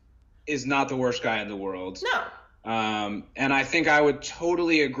Brees is not the worst guy in the world. No. And I think I would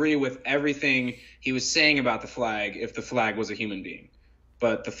totally agree with everything he was saying about the flag if the flag was a human being.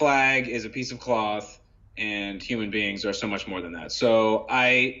 But the flag is a piece of cloth, and human beings are so much more than that. So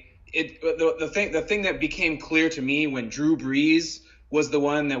the thing that became clear to me when Drew Brees was the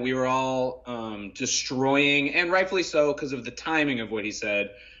one that we were all destroying, and rightfully so because of the timing of what he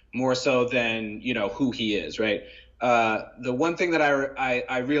said, more so than who he is, right? The one thing that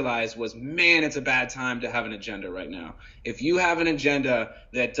I realized was, man, it's a bad time to have an agenda right now. If you have an agenda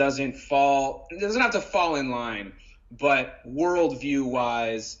that doesn't have to fall in line, but worldview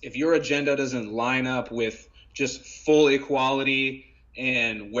wise, if your agenda doesn't line up with just full equality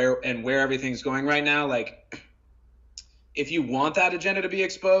and where everything's going right now, like, if you want that agenda to be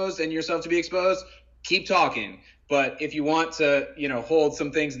exposed and yourself to be exposed, keep talking. But if you want to, hold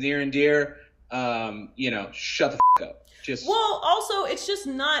some things near and dear, shut the f up. Well, also, it's just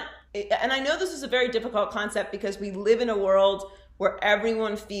not, and I know this is a very difficult concept because we live in a world where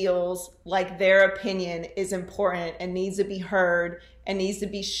everyone feels like their opinion is important and needs to be heard and needs to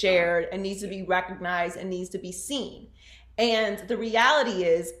be shared and needs to be recognized and needs to be seen. And the reality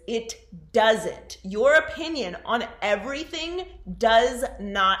is it doesn't. Your opinion on everything does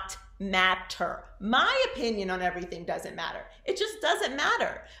not matter. My opinion on everything doesn't matter. It just doesn't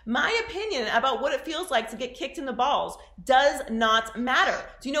matter. My opinion about what it feels like to get kicked in the balls does not matter.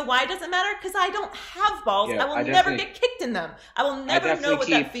 Do you know why it doesn't matter? Because I don't have balls. Yeah, I will never get kicked in them. I will never know what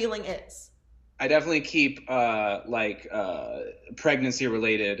that feeling is. I definitely keep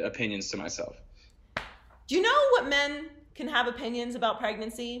pregnancy-related opinions to myself. Do you know what men can have opinions about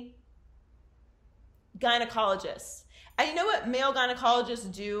pregnancy? Gynecologists. And you know what male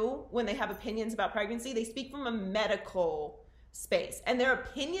gynecologists do when they have opinions about pregnancy? They speak from a medical space. And their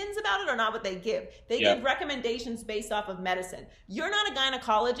opinions about it are not what they give. They give recommendations based off of medicine. You're not a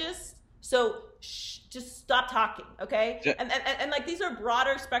gynecologist, so just stop talking, okay? Yeah. And like, these are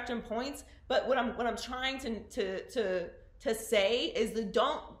broader spectrum points, but what I'm trying to say is that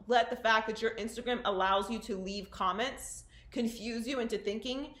don't let the fact that your Instagram allows you to leave comments confuse you into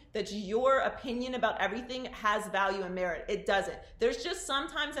thinking that your opinion about everything has value and merit. It doesn't. There's just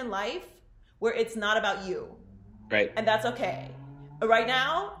sometimes in life where it's not about you. Right. And that's okay. But right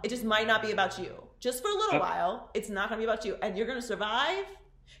now, it just might not be about you. Just for a little while, it's not going to be about you. And you're going to survive.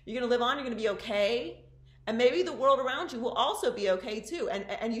 You're going to live on. You're going to be okay. And maybe the world around you will also be okay too.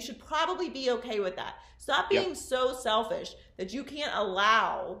 And you should probably be okay with that. Stop being so selfish that you can't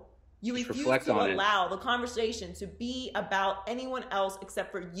allow, you refuse to allow the conversation to be about anyone else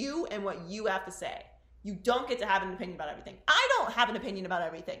except for you and what you have to say. You don't get to have an opinion about everything. I don't have an opinion about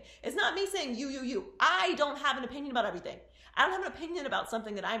everything. It's not me saying you. I don't have an opinion about everything. I don't have an opinion about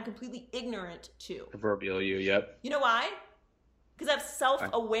something that I'm completely ignorant to. Proverbial you, yep. You know why? Because I have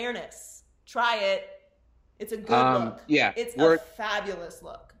self-awareness. Try it. It's a good look. Yeah. It's a fabulous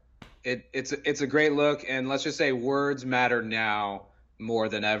look. It's a great look, and let's just say words matter now more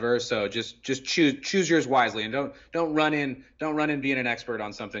than ever. So just choose yours wisely, and don't run in being an expert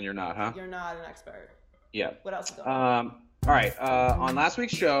on something you're not, huh? You're not an expert. Yeah. What else is going on? All right. On last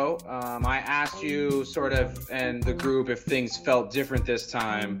week's show, I asked you sort of and the group if things felt different this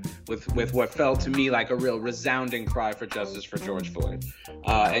time with what felt to me like a real resounding cry for justice for George Floyd.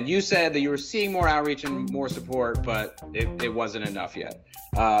 And you said that you were seeing more outreach and more support, but it wasn't enough yet.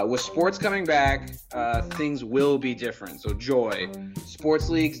 With sports coming back, things will be different. So Joy, sports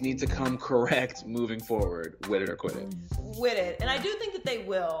leagues need to come correct moving forward. Wit it or quit it. Wit it. And I do think that they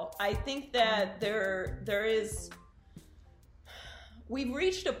will. I think that there is... We've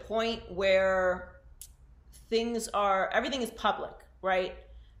reached a point where everything is public, right?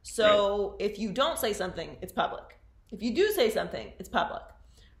 So if you don't say something, it's public. If you do say something, it's public.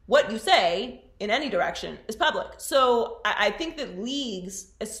 What you say in any direction is public. So I think that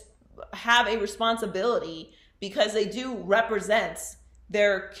leagues, have a responsibility because they do represent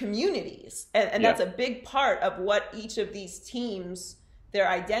their communities. And that's a big part of what each of these teams, their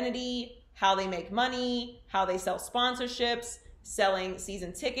identity, how they make money, how they sell sponsorships, selling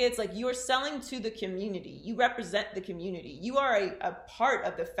season tickets. Like, you are selling to the community. You represent the community. You are a part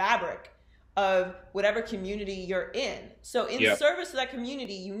of the fabric of whatever community you're in. So in service to that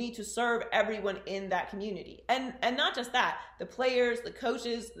community, you need to serve everyone in that community. And not just that, the players, the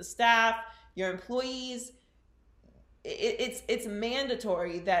coaches, the staff, your employees. It's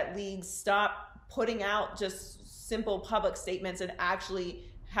mandatory that leagues stop putting out just simple public statements and actually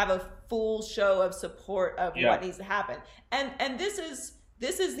have a full show of support of what needs to happen. And this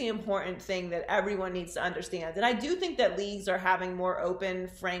is the important thing that everyone needs to understand. And I do think that leagues are having more open,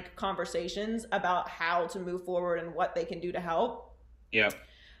 frank conversations about how to move forward and what they can do to help. Yeah.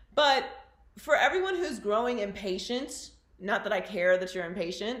 But for everyone who's growing impatient, not that I care that you're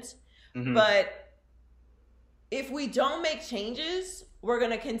impatient, but if we don't make changes, we're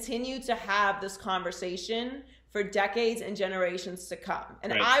going to continue to have this conversation for decades and generations to come.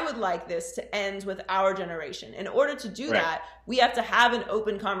 And I would like this to end with our generation. In order to do that, we have to have an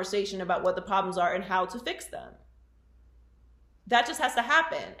open conversation about what the problems are and how to fix them. That just has to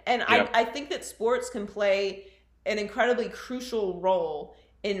happen. And I think that sports can play an incredibly crucial role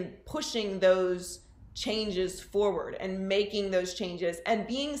in pushing those changes forward and making those changes and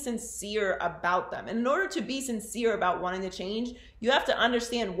being sincere about them. And in order to be sincere about wanting to change, you have to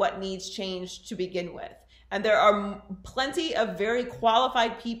understand what needs change to begin with. And there are plenty of very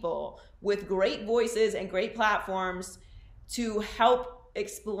qualified people with great voices and great platforms to help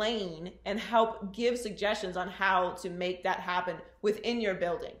explain and help give suggestions on how to make that happen within your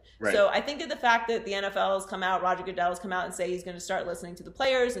building. So I think that the fact that the NFL has come out, Roger Goodell has come out and say he's going to start listening to the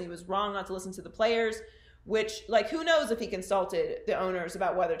players, and he was wrong not to listen to the players, which, like, who knows if he consulted the owners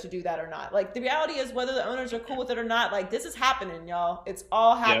about whether to do that or not. Like, the reality is, whether the owners are cool with it or not, like, this is happening, y'all. It's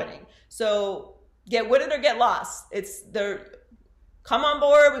all happening. So get with it or get lost. Come on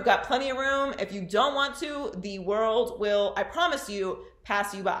board. We've got plenty of room. If you don't want to, the world will, I promise you,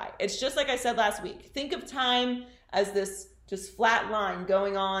 pass you by. It's just like I said last week. Think of time as this just flat line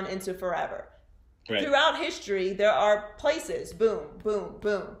going on into forever. Throughout history, there are places, boom, boom,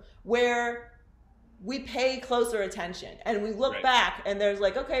 boom, where we pay closer attention and we look back and there's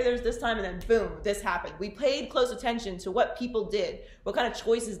like, okay, there's this time and then boom, this happened. We paid close attention to what people did, what kind of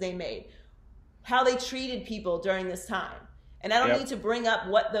choices they made, how they treated people during this time. And I don't need to bring up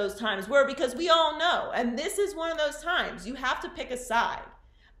what those times were because we all know. And this is one of those times. You have to pick a side.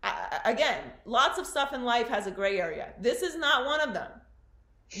 Again, lots of stuff in life has a gray area. This is not one of them.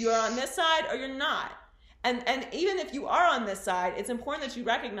 You're on this side or you're not. And even if you are on this side, it's important that you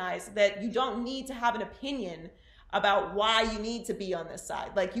recognize that you don't need to have an opinion about why you need to be on this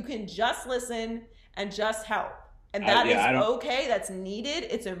side. Like, you can just listen and just help. And that is okay. That's needed.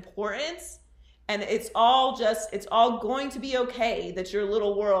 It's important. And it's all going to be okay that your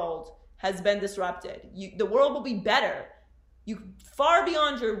little world has been disrupted. The world will be better. Far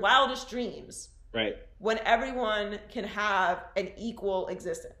beyond your wildest dreams. When everyone can have an equal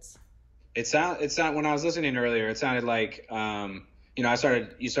existence. It sounded when I was listening earlier, it sounded like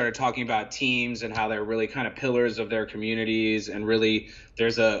you started talking about teams and how they're really kind of pillars of their communities, and really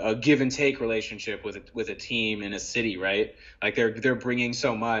there's a give and take relationship with a team in a city, right? Like they're bringing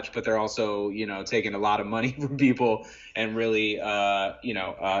so much, but they're also taking a lot of money from people and really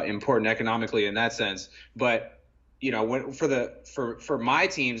important economically in that sense. But for my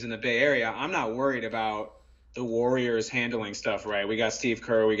teams in the Bay Area, I'm not worried about the Warriors handling stuff, right? We got Steve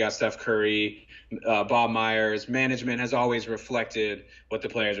Kerr, we got Steph Curry, Bob Myers. Management has always reflected what the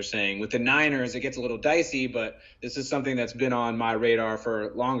players are saying. With the Niners, it gets a little dicey, but this is something that's been on my radar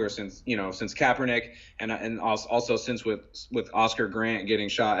for longer, since Kaepernick, and also since with Oscar Grant getting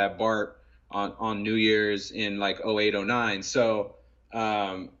shot at BART on New Year's in like 08, 09. So,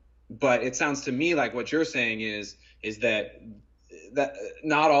 but it sounds to me like what you're saying is that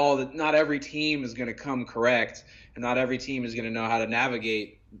not every team is going to come correct, and not every team is going to know how to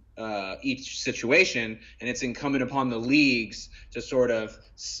navigate each situation, and it's incumbent upon the leagues to sort of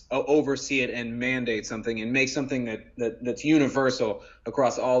oversee it and mandate something and make something that's universal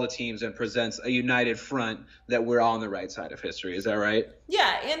across all the teams and presents a united front that we're all on the right side of history. Is that right?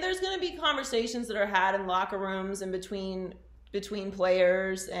 Yeah, and there's going to be conversations that are had in locker rooms and between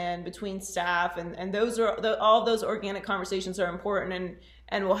players and between staff, and those are all those organic conversations are important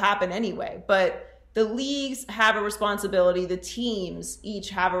and will happen anyway. But the leagues have a responsibility, the teams each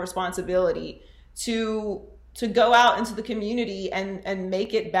have a responsibility to go out into the community and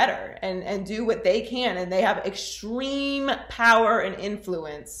make it better and do what they can. And they have extreme power and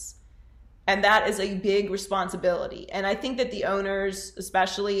influence And that is a big responsibility. And I think that the owners,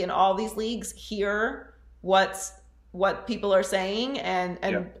 especially in all these leagues, hear what people are saying, and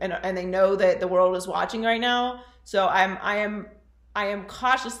they know that the world is watching right now. So I am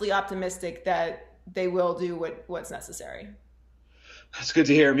cautiously optimistic that they will do what's necessary. That's good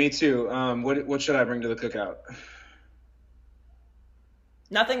to hear. Me too. What should I bring to the cookout?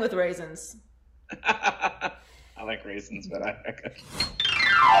 Nothing with raisins. I like raisins, but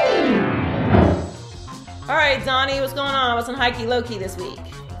All right, Donnie, what's going on? What's on high key, low key this week?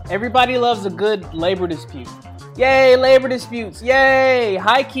 Everybody loves a good labor dispute. Yay, labor disputes. Yay!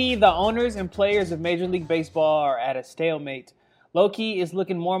 High key, the owners and players of Major League Baseball are at a stalemate. Low key, it's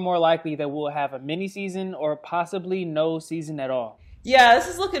looking more and more likely that we'll have a mini season or possibly no season at all. Yeah, this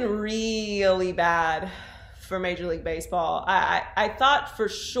is looking really bad for Major League Baseball. I thought for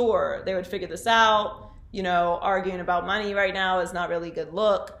sure they would figure this out. You know, arguing about money right now is not really a good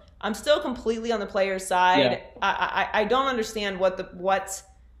look. I'm still completely on the players' side. Yeah. I don't understand what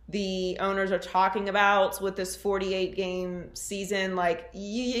the owners are talking about with this 48-game season. Like,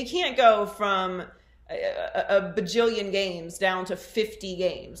 you can't go from a bajillion games down to 50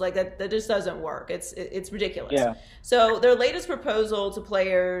 games. Like, that just doesn't work. It's ridiculous. Yeah. So their latest proposal to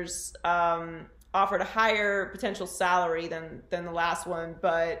players offered a higher potential salary than the last one,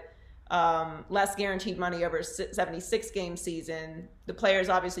 but less guaranteed money over a 76-game season. The players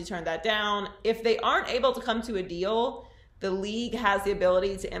obviously turned that down. If they aren't able to come to a deal, the league has the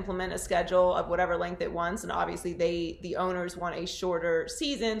ability to implement a schedule of whatever length it wants, and obviously the owners want a shorter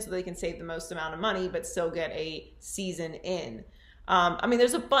season so they can save the most amount of money but still get a season in. I mean,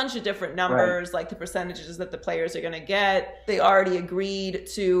 there's a bunch of different numbers, right, like the percentages that the players are going to get. They already agreed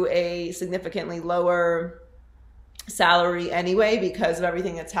to a significantly lower salary anyway because of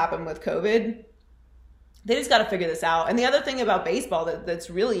everything that's happened with COVID. They just got to figure this out. And the other thing about baseball that's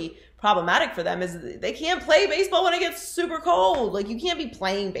really problematic for them is they can't play baseball when it gets super cold. Like, you can't be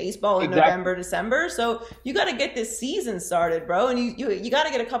playing baseball in November, December. So you got to get this season started, bro. And you got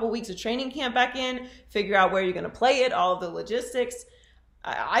to get a couple weeks of training camp back in, figure out where you're going to play it, all of the logistics.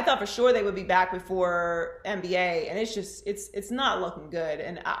 I thought for sure they would be back before NBA, and it's not looking good.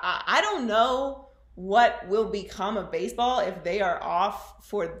 And I don't know what will become of baseball if they are off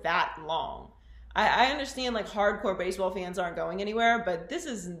for that long. I understand, like, hardcore baseball fans aren't going anywhere, but this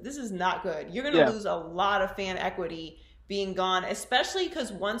is not good. You're going to lose a lot of fan equity being gone, especially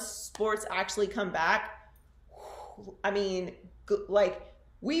because once sports actually come back, I mean, like,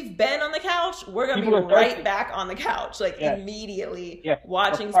 we've been on the couch. We're going to be right back on the couch, like, immediately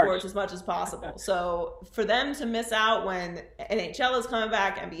watching sports as much as possible. So for them to miss out when NHL is coming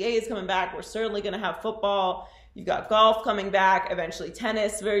back, NBA is coming back, we're certainly going to have football. You've got golf coming back, eventually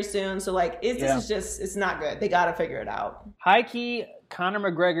tennis very soon. So, like, this is just, it's not good. They got to figure it out. High key,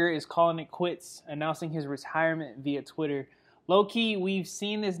 Conor McGregor is calling it quits, announcing his retirement via Twitter. Low key, we've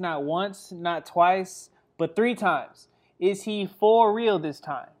seen this not once, not twice, but 3 times. Is he for real this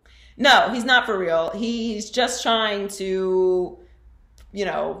time? No, he's not for real. He's just trying to, you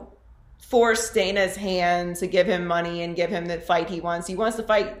know, force Dana's hand to give him money and give him the fight he wants. He wants to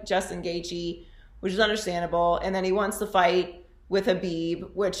fight Justin Gaethje, which is understandable. And then he wants to fight with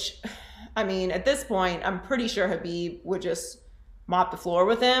Khabib, which, I mean, at this point, I'm pretty sure Khabib would just mop the floor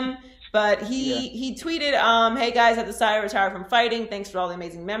with him. But he tweeted, hey guys, I decided to retire from fighting. Thanks for all the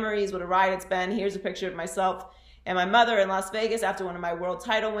amazing memories. What a ride it's been. Here's a picture of myself and my mother in Las Vegas after one of my world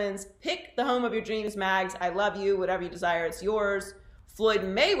title wins. Pick the home of your dreams, Mags. I love you. Whatever you desire, it's yours. Floyd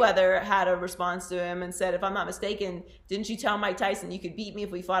Mayweather had a response to him and said, if I'm not mistaken, didn't you tell Mike Tyson you could beat me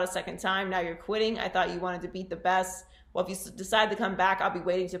if we fought a second time? Now you're quitting. I thought you wanted to beat the best. Well, if you decide to come back, I'll be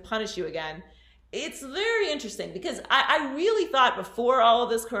waiting to punish you again. It's very interesting because I really thought before all of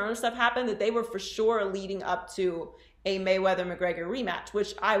this corona stuff happened that they were for sure leading up to a Mayweather-McGregor rematch,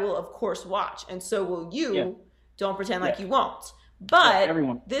 which I will, of course, watch. And so will you. Yeah. Don't pretend like you won't. But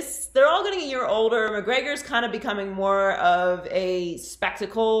they're all getting a year older. McGregor's kind of becoming more of a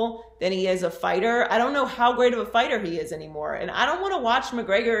spectacle than he is a fighter. I don't know how great of a fighter he is anymore. And I don't want to watch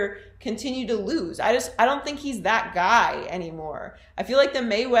McGregor continue to lose. I don't think he's that guy anymore. I feel like the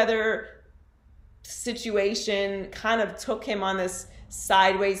Mayweather situation kind of took him on this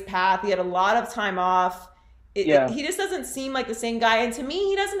sideways path. He had a lot of time off. He just doesn't seem like the same guy. And to me,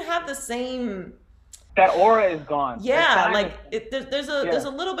 he doesn't have the same... That aura is gone. Yeah, like there's a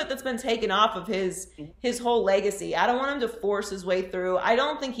little bit that's been taken off of his whole legacy. I don't want him to force his way through. I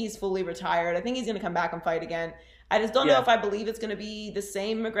don't think he's fully retired. I think he's going to come back and fight again. I just don't know if I believe it's going to be the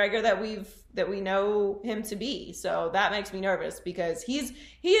same McGregor that we know him to be. So that makes me nervous because he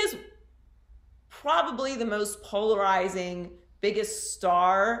is probably the most polarizing biggest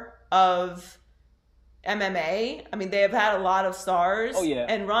star of MMA. I mean, they have had a lot of stars. Oh, yeah.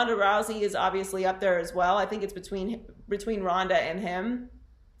 And Ronda Rousey is obviously up there as well. I think it's between Ronda and him.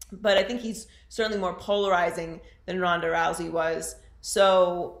 But I think he's certainly more polarizing than Ronda Rousey was.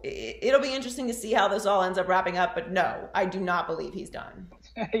 So it'll be interesting to see how this all ends up wrapping up. But no, I do not believe he's done.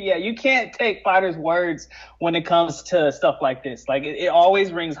 Yeah, you can't take fighters' words when it comes to stuff like this. Like, it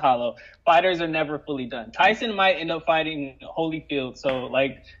always rings hollow. Fighters are never fully done. Tyson might end up fighting Holyfield. So,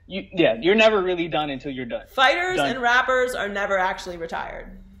 like, you're never really done until you're done. Fighters and rappers are never actually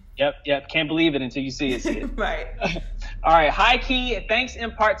retired. Yep. Can't believe it until you see it. Right. All right. High key, thanks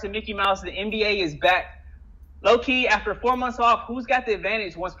in part to Mickey Mouse, the NBA is back. Low key, after 4 months off, who's got the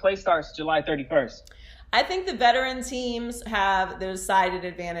advantage once play starts July 31st? I think the veteran teams have the decided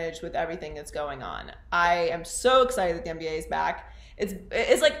advantage with everything that's going on. I am so excited that the NBA is back.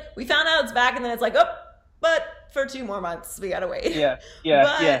 It's like we found out it's back and then it's like, oh, but for 2 more months we gotta wait. Yeah.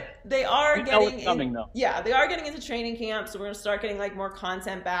 But they are getting coming though. Yeah, they are getting into training camp, so we're gonna start getting like more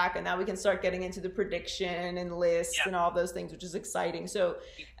content back, and now we can start getting into the prediction and lists and all those things, which is exciting. So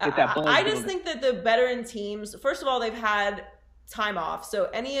I just think that the veteran teams, first of all, they've had time off, so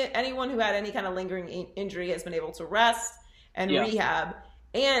anyone who had any kind of lingering injury has been able to rest and rehab.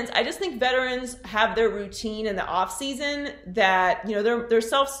 And I just think veterans have their routine in the off season that, you know, they're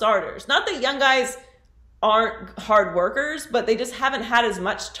self-starters. Not that young guys aren't hard workers, but they just haven't had as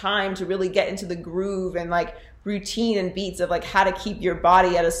much time to really get into the groove and like routine and beats of like how to keep your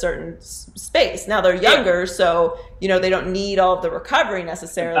body at a certain space. Now they're younger, so, you know, they don't need all of the recovery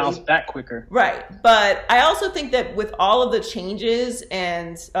necessarily. Bounce back quicker. Right. But I also think that with all of the changes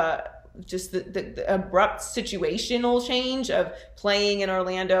and just the abrupt situational change of playing in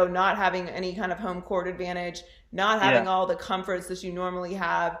Orlando, not having any kind of home court advantage, not having all the comforts that you normally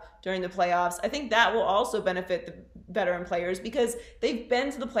have during the playoffs, I think that will also benefit the veteran players because they've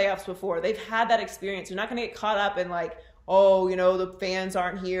been to the playoffs before. They've had that experience. You're not going to get caught up in like, oh, you know, the fans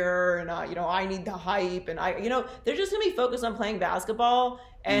aren't here and, you know, I need the hype. And they're just going to be focused on playing basketball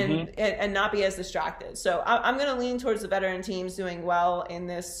and not be as distracted. So I'm going to lean towards the veteran teams doing well in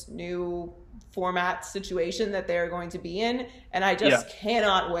this new format situation that they're going to be in. And I just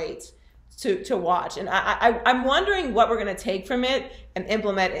cannot wait to watch. And I'm wondering what we're going to take from it and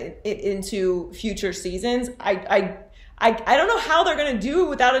implement it into future seasons. I don't know how they're going to do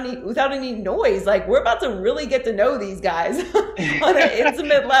without any noise. Like, we're about to really get to know these guys on an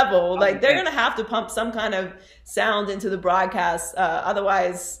intimate level. Like, they're going to have to pump some kind of sound into the broadcast.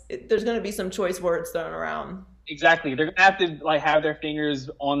 Otherwise, there's going to be some choice words thrown around. Exactly. They're going to have to like have their fingers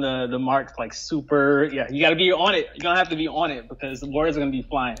on the marks, like super. Yeah, you got to be on it. You're going to have to be on it because the words are going to be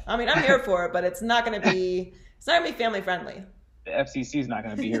flying. I mean, I'm here for it, but it's not going to be family friendly. The FCC is not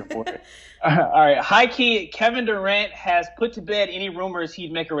going to be here for it. All right. High key, Kevin Durant has put to bed any rumors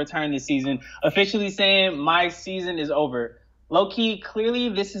he'd make a return this season, officially saying my season is over. Low key, clearly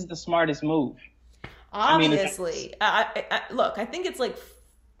this is the smartest move. Obviously. Look, I think it's like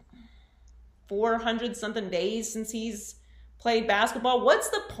 400 something days since he's played basketball. What's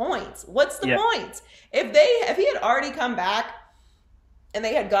the point? Point? If he had already come back and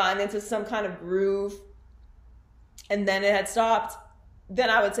they had gotten into some kind of groove and then it had stopped, then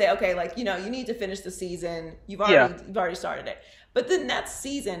I would say, okay, like, you know, you need to finish the season. You've already started it. But the next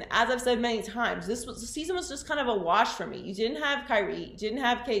season, as I've said many times, the season was just kind of a wash for me. You didn't have Kyrie. You didn't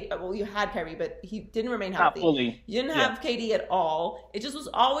have KD. Well, you had Kyrie, but he didn't remain healthy. Not fully. You didn't have KD at all. It just was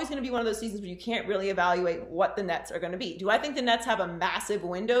always going to be one of those seasons where you can't really evaluate what the Nets are going to be. Do I think the Nets have a massive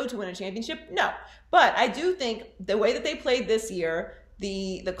window to win a championship? No. But I do think the way that they played this year,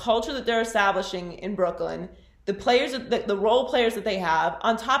 the culture that they're establishing in Brooklyn, the players, the role players that they have,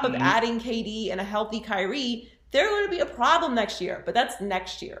 on top of adding KD and a healthy Kyrie, they're going to be a problem next year, but that's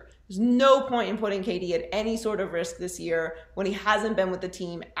next year. There's no point in putting KD at any sort of risk this year when he hasn't been with the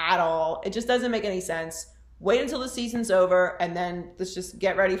team at all. It just doesn't make any sense. Wait until the season's over, and then let's just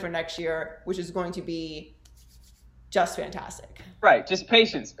get ready for next year, which is going to be just fantastic. Right, just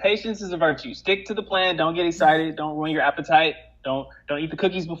patience. Patience is a virtue. Stick to the plan. Don't get excited. Don't ruin your appetite. Don't eat the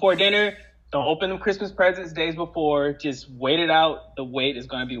cookies before dinner. Don't open them Christmas presents days before. Just wait it out. The wait is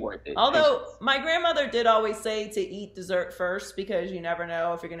going to be worth it. Although my grandmother did always say to eat dessert first because you never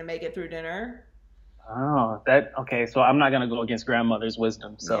know if you're going to make it through dinner. Oh, okay. So I'm not going to go against grandmother's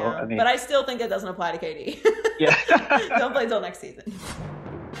wisdom. So yeah, I mean, but I still think it doesn't apply to KD. Yeah. Don't play until next season.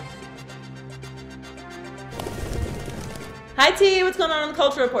 Hi T, what's going on the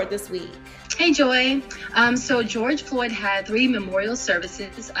Culture Report this week? Hey, Joy. So George Floyd had 3 memorial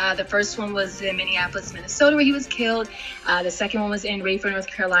services. The first one was in Minneapolis, Minnesota, where he was killed. The second one was in Rayford, North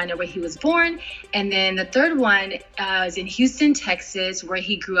Carolina, where he was born. And then the third one is in Houston, Texas, where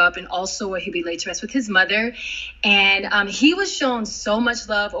he grew up, and also where he laid to rest with his mother. And he was shown so much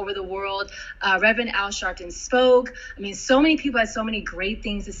love over the world. Reverend Al Sharpton spoke. I mean, so many people had so many great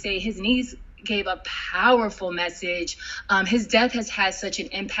things to say. His niece gave a powerful message. His death has had such an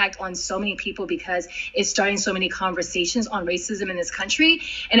impact on so many people because it's starting so many conversations on racism in this country.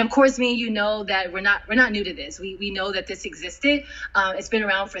 And of course, me and you know that we're not new to this. We know that this existed. It's been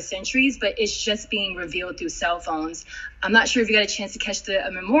around for centuries, but it's just being revealed through cell phones. I'm not sure if you got a chance to catch the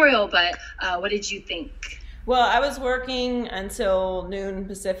memorial, but what did you think? Well, I was working until noon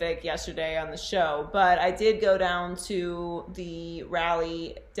Pacific yesterday on the show, but I did go down to the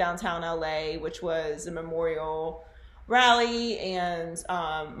rally downtown LA, which was a memorial rally and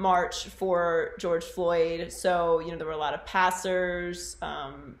march for George Floyd. So, there were a lot of pastors,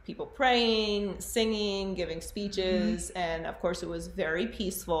 people praying, singing, giving speeches, and of course it was very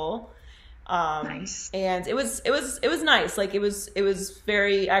peaceful. Nice. And it was nice. Like it was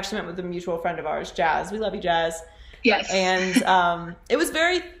very, I actually met with a mutual friend of ours, Jazz. We love you, Jazz. Yes. And it was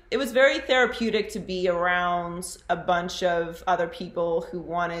very therapeutic to be around a bunch of other people who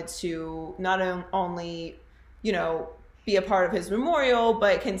wanted to not only, be a part of his memorial,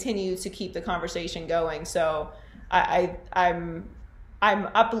 but continue to keep the conversation going. So I'm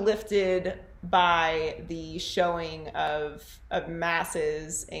uplifted by the showing of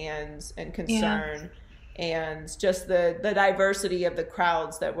masses and concern, and just the diversity of the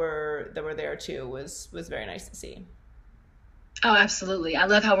crowds that were there too was very nice to see. Oh, absolutely. I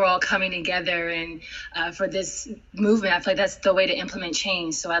love how we're all coming together, and for this movement, I feel like that's the way to implement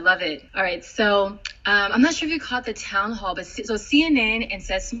change. So I love it. All right. So I'm not sure if you caught the town hall, but so CNN and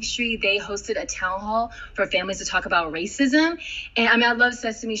Sesame Street, they hosted a town hall for families to talk about racism. And I mean, I love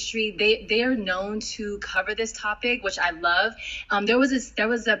Sesame Street. They are known to cover this topic, which I love. There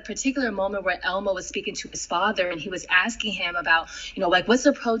was a particular moment where Elmo was speaking to his father, and he was asking him about, like, what's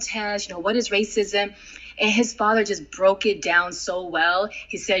a protest? What is racism? And his father just broke it down so well.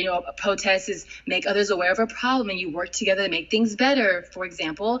 He said, a protest is make others aware of a problem and you work together to make things better, for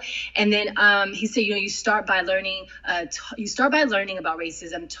example. And then he said, you start by learning about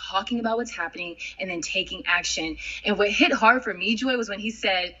racism, talking about what's happening, and then taking action. And what hit hard for me, Joy, was when he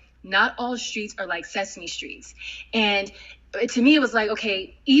said, not all streets are like Sesame Streets. And to me, it was like,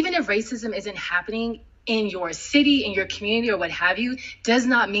 okay, even if racism isn't happening in your city, in your community, or what have you, does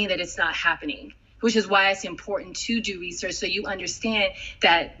not mean that it's not happening. Which is why it's important to do research so you understand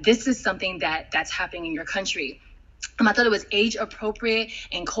that this is something that's happening in your country. I thought it was age appropriate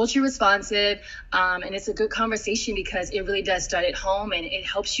and culture responsive, and it's a good conversation because it really does start at home, and it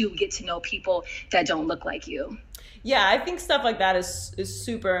helps you get to know people that don't look like you. Yeah, I think stuff like that is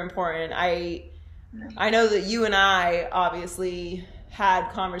super important. I know that you and I obviously had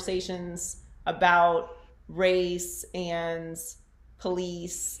conversations about race and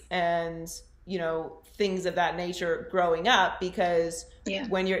police and things of that nature growing up, because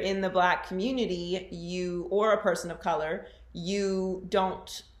when you're in the Black community, or a person of color, you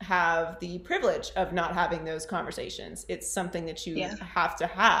don't have the privilege of not having those conversations. It's something that you have to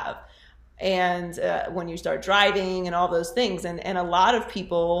have. And when you start driving and all those things, and a lot of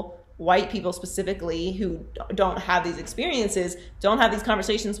people, white people specifically, who don't have these experiences, don't have these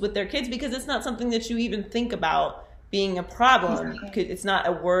conversations with their kids because it's not something that you even think about being a problem. Exactly. It's not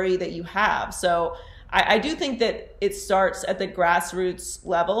a worry that you have. So I do think that it starts at the grassroots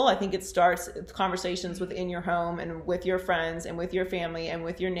level. I think it starts with conversations within your home and with your friends and with your family and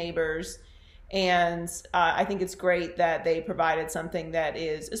with your neighbors. And I think it's great that they provided something that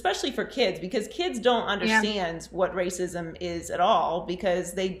is, especially for kids, because kids don't understand what racism is at all,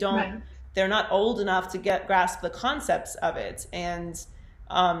 because they don't, they're not old enough to grasp the concepts of it. And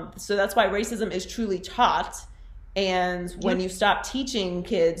so that's why racism is truly taught. And when you stop teaching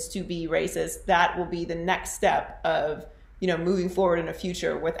kids to be racist, that will be the next step of, moving forward in a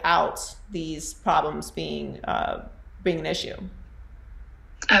future without these problems being an issue.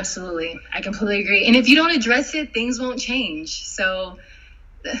 Absolutely. I completely agree. And if you don't address it, things won't change. So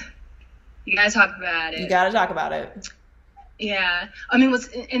you got to talk about it. You got to talk about it. Yeah. I mean,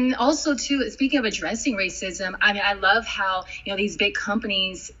 and also too, speaking of addressing racism, I mean, I love how, these big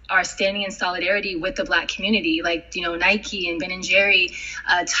companies are standing in solidarity with the Black community, like, Nike and Ben & Jerry,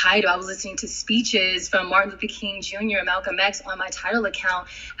 Tidal. I was listening to speeches from Martin Luther King Jr. and Malcolm X on my Tidal account,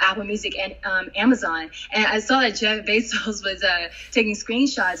 Apple Music, and Amazon. And I saw that Jeff Bezos was taking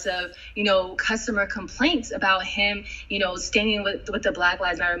screenshots of, customer complaints about him, standing with the Black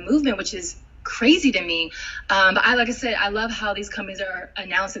Lives Matter movement, which is crazy to me. But like I said, I love how these companies are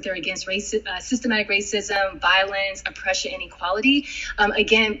announced that they're against systematic racism, violence, oppression, inequality.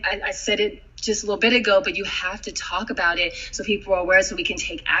 Again, I said it just a little bit ago, but you have to talk about it so people are aware, so we can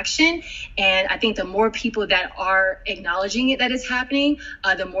take action. And I think the more people that are acknowledging it, that it's happening,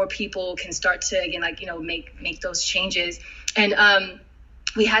 the more people can start to, again, make those changes. And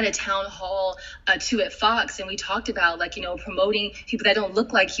we had a town hall too at Fox, and we talked about promoting people that don't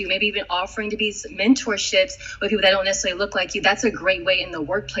look like you, maybe even offering to be mentorships with people that don't necessarily look like you. That's a great way in the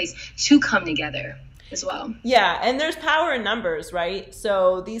workplace to come together as well. Yeah, and there's power in numbers, right?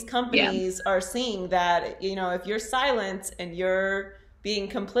 So these companies are seeing that, if you're silent and you're being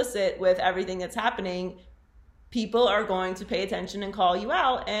complicit with everything that's happening, people are going to pay attention and call you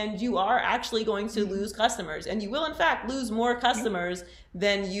out, and you are actually going to lose customers. And you will, in fact, lose more customers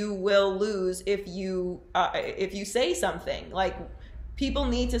than you will lose if you say something. Like, people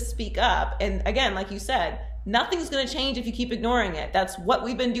need to speak up. And again, like you said, nothing's going to change if you keep ignoring it. That's what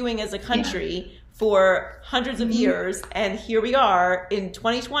we've been doing as a country for hundreds of years. And here we are in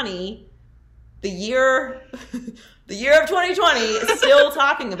 2020, the year of 2020, still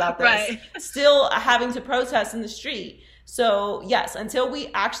talking about this, still having to protest in the street. So yes, until we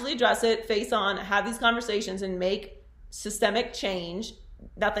actually address it, face on, have these conversations and make systemic change,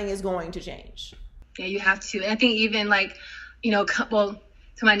 nothing is going to change. Yeah, you have to. And I think even to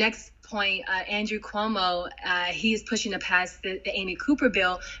my next point, Andrew Cuomo, he is pushing to pass the Amy Cooper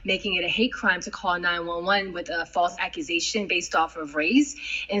bill, making it a hate crime to call 911 with a false accusation based off of race.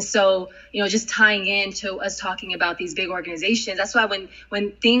 And so, just tying in to us talking about these big organizations, that's why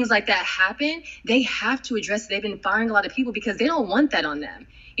when things like that happen, they have to address it. They've been firing a lot of people because they don't want that on them.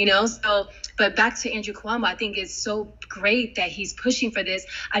 So, but back to Andrew Cuomo, I think it's so great that he's pushing for this.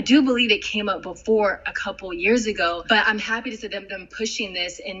 I do believe it came up before a couple years ago, but I'm happy to see them pushing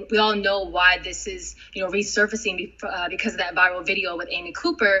this. And we all know why this is, resurfacing because of that viral video with Amy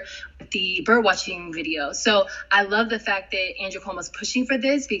Cooper, the bird watching video. So I love the fact that Andrew Cuomo is pushing for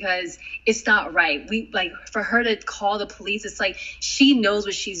this because it's not right. For her to call the police, it's like she knows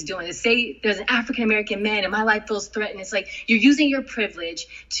what she's doing. To say there's an African American man and my life feels threatened, it's like you're using your privilege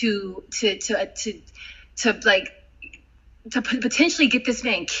to potentially get this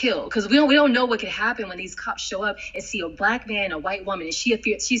man killed, because we don't know what could happen when these cops show up and see a black man, a white woman, and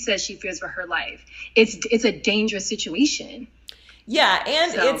she says she fears for her life. It's a dangerous situation. Yeah,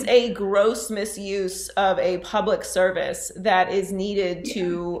 and it's a gross misuse of a public service that is needed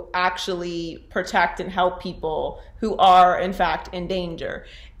to actually protect and help people who are in fact in danger.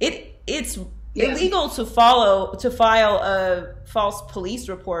 It's illegal to file a false police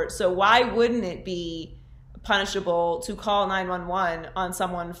report. So why wouldn't it be punishable to call 911 on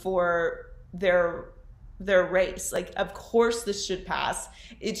someone for their race? Like, of course this should pass.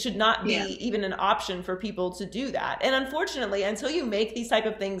 It should not be even an option for people to do that. And unfortunately, until you make these type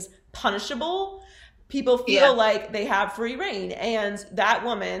of things punishable, people feel like they have free reign. And that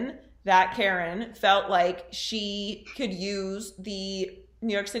woman, that Karen, felt like she could use the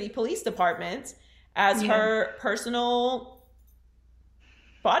New York City Police Department as her personal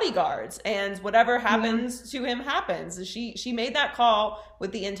bodyguards, and whatever happens to him happens. She made that call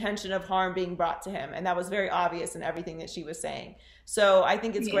with the intention of harm being brought to him, and that was very obvious in everything that she was saying. So I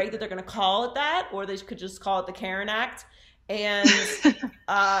think it's great that they're going to call it that, or they could just call it the Karen Act, and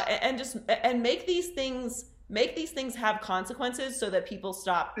and make these things have consequences so that people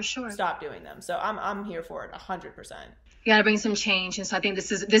stop doing them. So I'm here for it 100%. You gotta bring some change, and so I think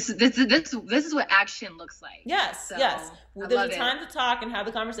this is what action looks like. Yes. There's a time to talk and have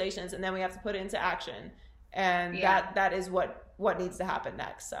the conversations, and then we have to put it into action, and that is what needs to happen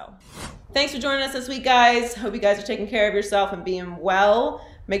next. So, thanks for joining us this week, guys. Hope you guys are taking care of yourself and being well.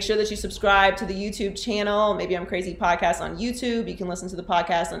 Make sure that you subscribe to the YouTube channel, Maybe I'm Crazy Podcast on YouTube. You can listen to the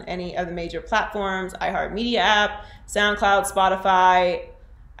podcast on any of the major platforms: iHeartMedia app, SoundCloud, Spotify,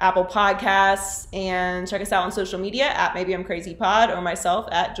 Apple Podcasts, and check us out on social media at Maybe I'm Crazy Pod, or myself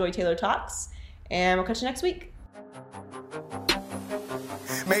at Joy Taylor Talks. And we'll catch you next week.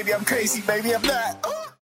 Maybe I'm crazy, maybe I'm not.